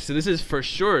 Okay, so this is for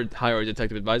sure hire a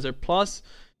detective advisor. Plus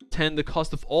 10 the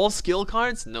cost of all skill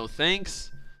cards. No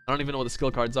thanks. I don't even know what the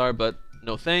skill cards are, but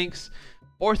no thanks.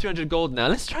 Or 300 gold. Now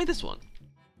let's try this one.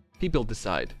 People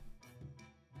decide.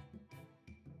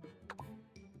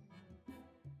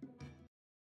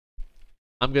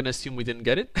 I'm gonna assume we didn't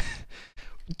get it.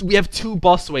 We have 2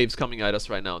 boss waves coming at us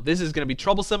right now. This is gonna be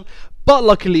troublesome. But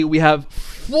luckily we have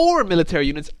 4 military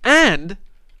units and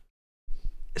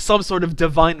some sort of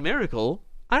divine miracle,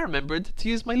 I remembered to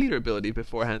use my leader ability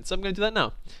beforehand. So I'm going to do that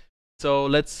now. So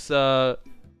let's,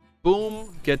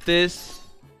 boom, get this.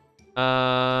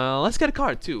 Let's get a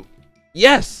card too.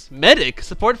 Yes! Medic!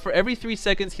 Support for every 3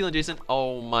 seconds, heal adjacent.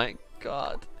 Oh my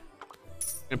god.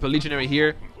 I'm gonna put Legionary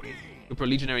here. We'll put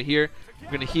Legionary here.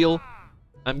 We're gonna heal.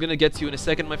 I'm gonna get to you in a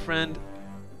second, my friend.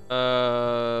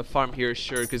 Farm here,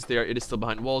 sure, because it is still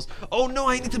behind walls. Oh no,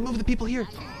 I need to move the people here.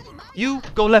 You,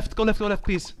 go left, go left, go left,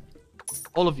 please.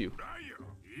 All of you.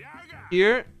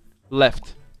 Here,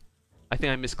 left. I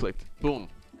think I misclicked. Boom.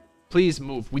 Please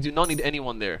move. We do not need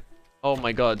anyone there. Oh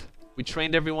my god. We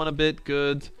trained everyone a bit.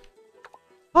 Good.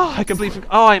 Oh, I completely forgot.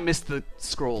 Oh, I missed the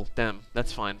scroll. Damn.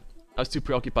 That's fine. I was too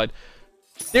preoccupied.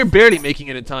 They're barely making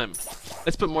it in time.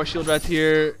 Let's put more shield rat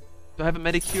here. Do I have a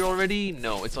medic here already?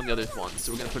 No, it's on the other one.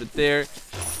 So we're going to put it there.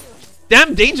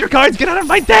 Damn danger cards! Get out of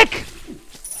my deck!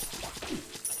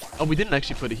 Oh, we didn't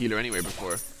actually put a healer anywhere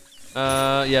before.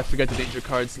 Yeah, forget the danger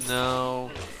cards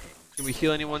now. Can we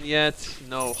heal anyone yet?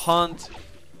 No. Hunt.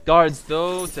 Guards,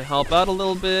 though, to help out a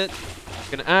little bit.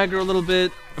 Gonna aggro a little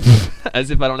bit.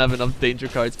 As if I don't have enough danger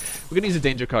cards. We're gonna use a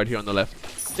danger card here on the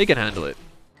left. They can handle it.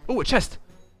 Oh, a chest.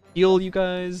 Heal, you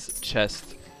guys.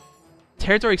 Chest.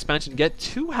 Territory expansion. Get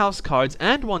 2 house cards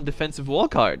and 1 defensive wall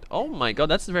card. Oh my god,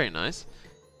 that's very nice.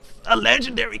 A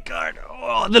legendary card.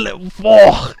 Oh, the level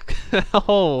 4.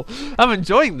 Oh, I'm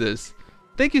enjoying this.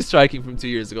 Thank you, Striking from 2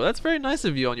 years ago. That's very nice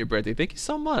of you on your birthday. Thank you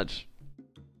so much.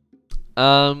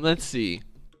 Let's see.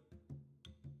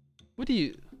 What do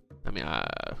you...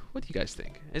 what do you guys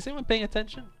think? Is anyone paying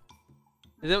attention?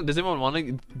 Does anyone want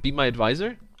to be my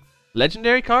advisor?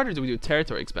 Legendary card, or do we do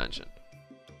territory expansion?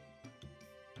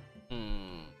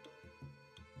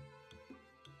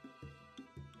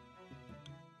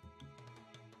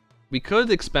 We could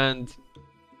expand...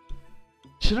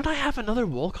 Shouldn't I have another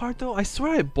wall card though? I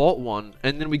swear I bought one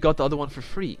and then we got the other one for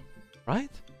free, right?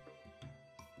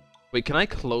 Wait, can I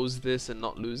close this and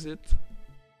not lose it?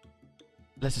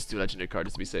 Let's just do legendary card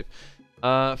just to be safe.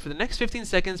 For the next 15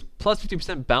 seconds, plus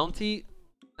 50% bounty.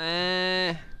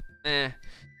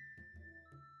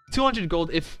 200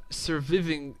 gold if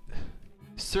surviving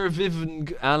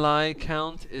ally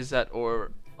count is at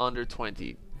or under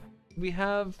 20. We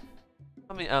have...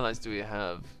 How many allies do we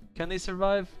have? Can they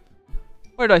survive?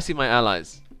 Where do I see my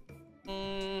allies?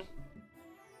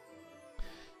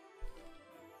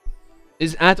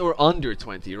 Is at or under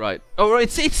 20, right? Oh, right,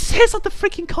 it says on the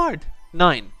freaking card.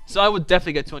 9. So I would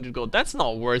definitely get 200 gold. That's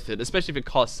not worth it, especially if it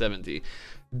costs 70.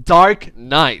 Dark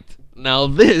Knight. Now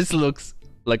this looks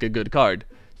like a good card.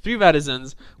 3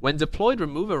 Radizens. When deployed,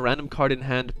 remove a random card in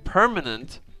hand.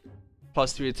 Permanent.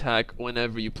 Plus 3 attack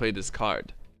whenever you play this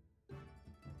card.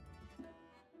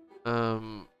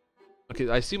 Okay,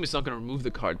 I assume it's not going to remove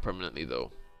the card permanently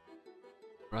though.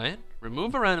 Right?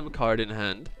 Remove a random card in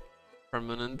hand.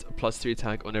 Permanent. Plus 3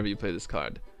 attack whenever you play this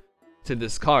card. To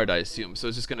this card, I assume. So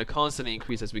it's just going to constantly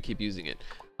increase as we keep using it.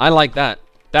 I like that.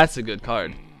 That's a good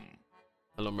card.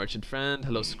 Hello, merchant friend.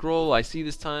 Hello, scroll. I see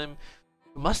this time.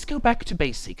 We must go back to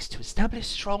basics to establish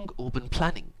strong urban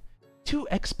planning. 2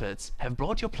 experts have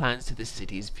brought your plans to the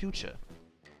city's future.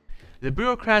 The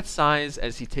bureaucrat sighs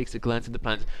as he takes a glance at the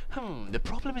plans. The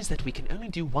problem is that we can only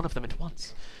do one of them at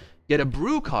once. Get a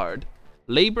brew card.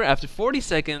 Labor after 40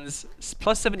 seconds.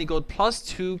 Plus 70 gold. Plus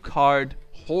 2 card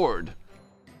hoard.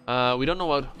 We don't know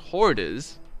what hoard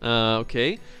is.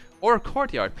 Okay. Or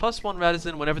courtyard. Plus 1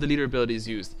 Radizen whenever the leader ability is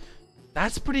used.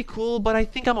 That's pretty cool, but I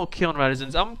think I'm okay on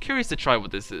Radizens. I'm curious to try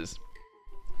what this is.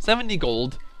 70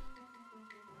 gold.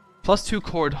 Plus 2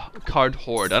 card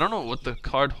hoard. I don't know what the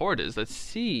card hoard is. Let's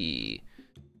see.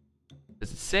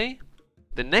 Does it say?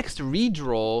 The next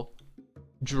redraw.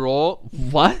 Draw.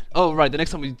 What? Oh, right. The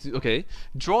next time we do. Okay.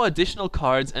 Draw additional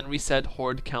cards and reset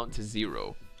hoard count to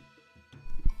 0.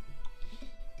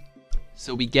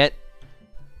 So we get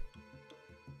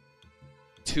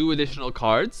 2 additional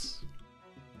cards.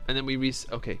 And then we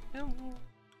reset. Okay.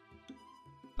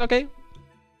 Okay.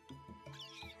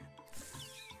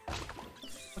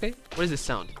 Okay. What is this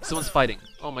sound? Someone's fighting.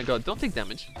 Oh my god. Don't take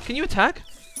damage. Can you attack?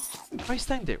 Why are you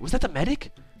standing there? Was that the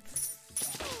medic?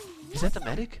 Is that the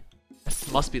medic?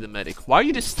 That must be the medic. Why are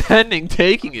you just standing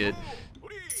taking it?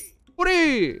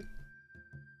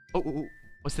 Oh,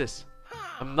 what's this?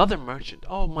 Another merchant.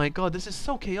 Oh my god, this is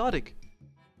so chaotic.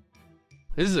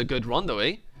 This is a good run though,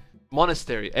 eh?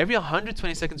 Monastery. Every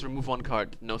 120 seconds remove 1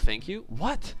 card. No thank you.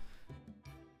 What?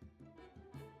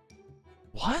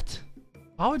 What?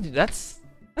 How would you... That's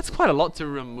quite a lot to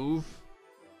remove.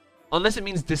 Unless it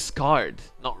means discard,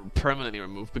 not permanently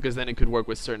remove, because then it could work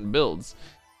with certain builds.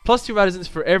 Plus 2 Radizens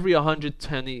for every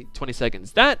 120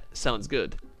 seconds. That sounds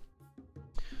good.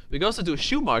 We can also do a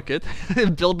shoe market.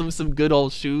 Build them some good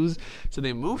old shoes so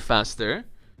they move faster.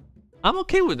 I'm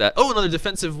okay with that. Oh, another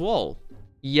defensive wall.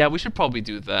 Yeah, we should probably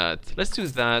do that. Let's do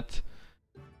that.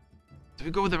 Do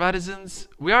we go with the Radissons?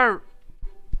 We are...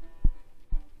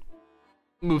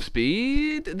 Move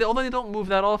speed, although they don't move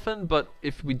that often, but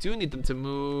if we do need them to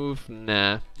move,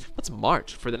 nah. What's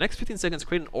March? For the next 15 seconds,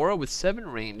 create an aura with 7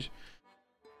 range.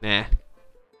 Nah.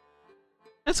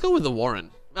 Let's go with the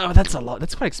Warren. Oh, that's a lot.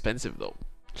 That's quite expensive, though.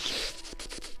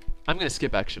 I'm gonna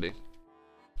skip, actually.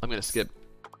 I'm gonna skip.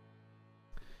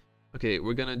 Okay,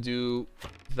 we're gonna do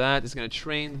that. It's gonna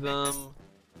train them.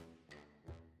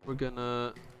 We're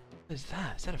gonna... What is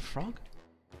that? Is that a frog?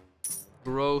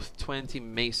 Growth 20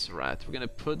 mace rat. We're gonna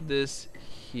put this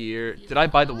here. Did I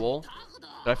buy the wall?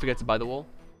 Did I forget to buy the wall?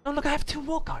 No, look, I have 2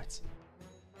 wall cards.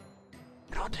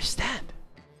 I don't understand.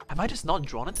 Have I just not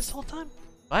drawn it this whole time?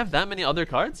 Do I have that many other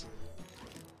cards?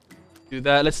 Do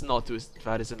that. Let's not do a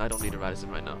Radisson. I don't need a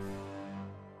Radisson right now.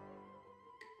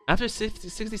 After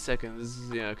 60 seconds,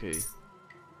 yeah, okay.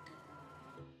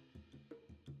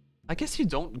 I guess you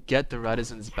don't get the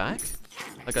Radissons back,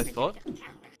 like I thought.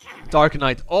 Dark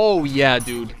Knight. Oh, yeah,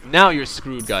 dude. Now you're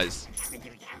screwed, guys.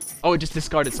 Oh, it just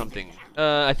discarded something.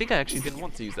 I think I actually didn't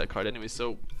want to use that card anyway,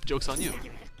 so joke's on you.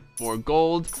 More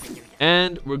gold.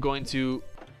 And we're going to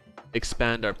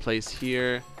expand our place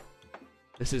here.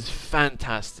 This is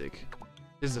fantastic.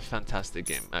 This is a fantastic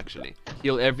game, actually.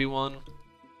 Heal everyone.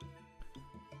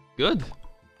 Good.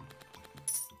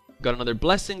 Got another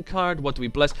blessing card. What do we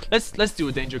bless? Let's do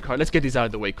a danger card. Let's get these out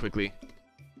of the way quickly.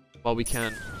 While we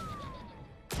can.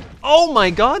 Oh my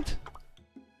god!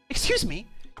 Excuse me?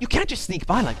 You can't just sneak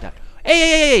by like that.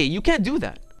 Hey, you can't do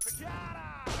that.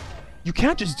 You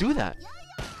can't just do that.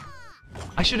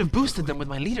 I should have boosted them with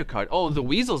my leader card. Oh, the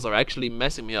weasels are actually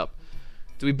messing me up.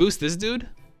 Do we boost this dude?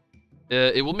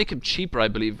 It will make him cheaper, I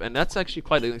believe, and that's actually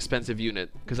quite an expensive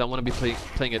unit because I want to be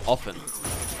playing it often.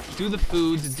 Do the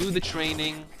food, do the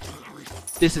training.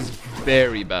 This is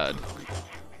very bad.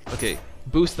 Okay,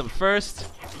 boost them first.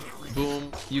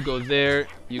 Boom, you go there,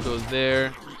 you go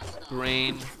there.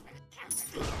 Grain.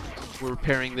 We're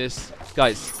repairing this.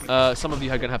 Guys, some of you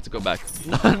are gonna have to go back.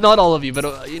 Not all of you,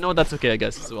 but you know what, that's okay, I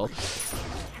guess, as well.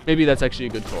 Maybe that's actually a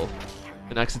good call.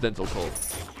 An accidental call.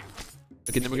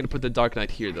 Okay, then we're gonna put the Dark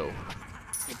Knight here, though.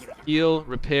 Heal,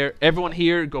 repair. Everyone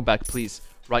here, go back, please.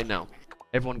 Right now.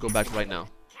 Everyone go back right now.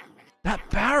 That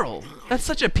barrel! That's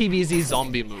such a PvZ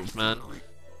zombie move, man.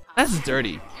 That's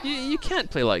dirty. You can't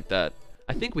play like that.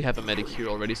 I think we have a medic here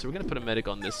already, so we're gonna put a medic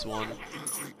on this one.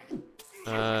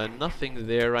 Nothing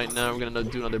there right now. We're gonna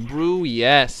do another brew.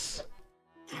 Yes!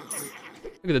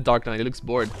 Look at the Dark Knight, he looks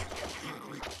bored.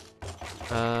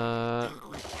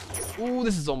 Ooh,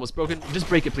 this is almost broken. Just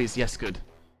break it, please. Yes, good.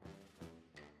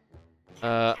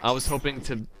 I was hoping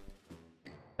to...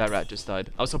 That rat just died.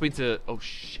 I was hoping to... Oh,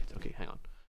 shit. Okay, hang on.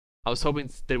 I was hoping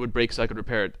they would break so I could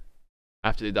repair it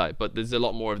after they die, but there's a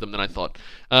lot more of them than I thought.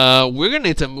 We're gonna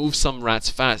need to move some rats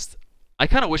fast. I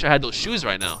kind of wish I had those shoes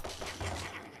right now.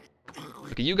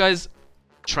 Okay, you guys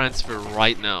transfer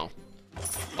right now.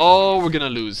 Oh, we're gonna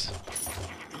lose.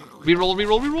 Reroll,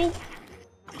 reroll,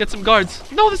 reroll. Get some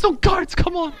guards. No, there's no guards.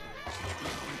 Come on.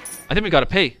 I think we gotta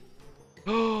pay.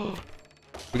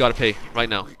 We gotta pay right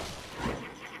now.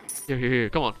 Here.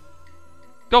 Come on.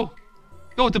 Go.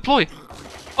 Go, deploy.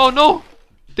 Oh, no.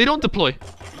 They don't deploy.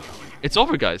 It's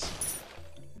over, guys.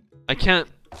 I can't.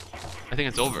 I think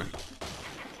it's over.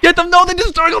 Get them. No, they're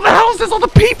destroying all the houses, all the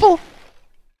people.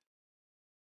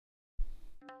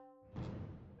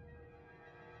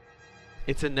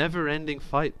 It's a never-ending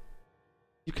fight.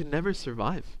 You can never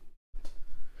survive.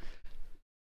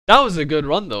 That was a good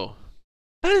run, though.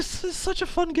 That is such a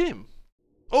fun game.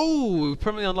 Oh, we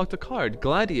permanently unlocked a card.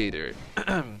 Gladiator.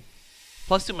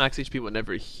 +2 max HP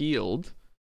whenever healed.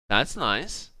 That's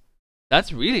nice.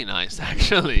 That's really nice,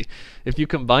 actually. If you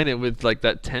combine it with, like,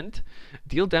 that tent.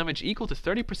 Deal damage equal to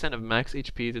 30% of max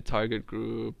HP to target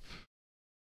group.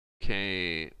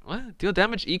 Okay. What? Deal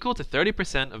damage equal to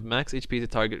 30% of max HP to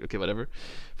target. Okay, whatever.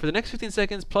 For the next 15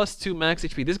 seconds, +2 max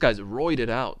HP. This guy's roided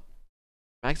out.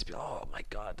 Max HP. Oh, my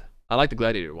God. I like the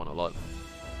Gladiator one a lot.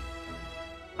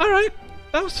 Alright.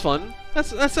 That was fun.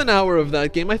 That's an hour of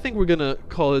that game. I think we're gonna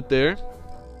call it there.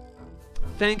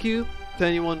 Thank you to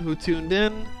anyone who tuned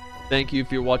in. Thank you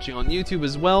if you're watching on YouTube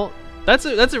as well. That's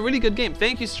a really good game.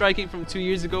 Thank you, Striking from 2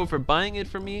 years ago, for buying it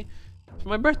for me for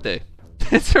my birthday.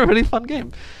 It's a really fun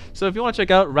game. So if you want to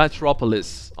check out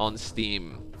Ratropolis on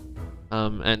Steam,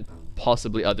 and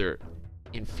possibly other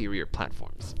inferior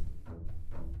platforms.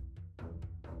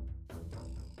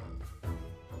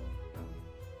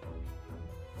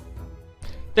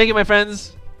 Thank you, my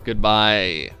friends.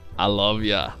 Goodbye. I love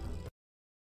ya.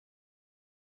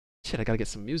 Shit, I gotta get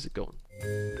some music going.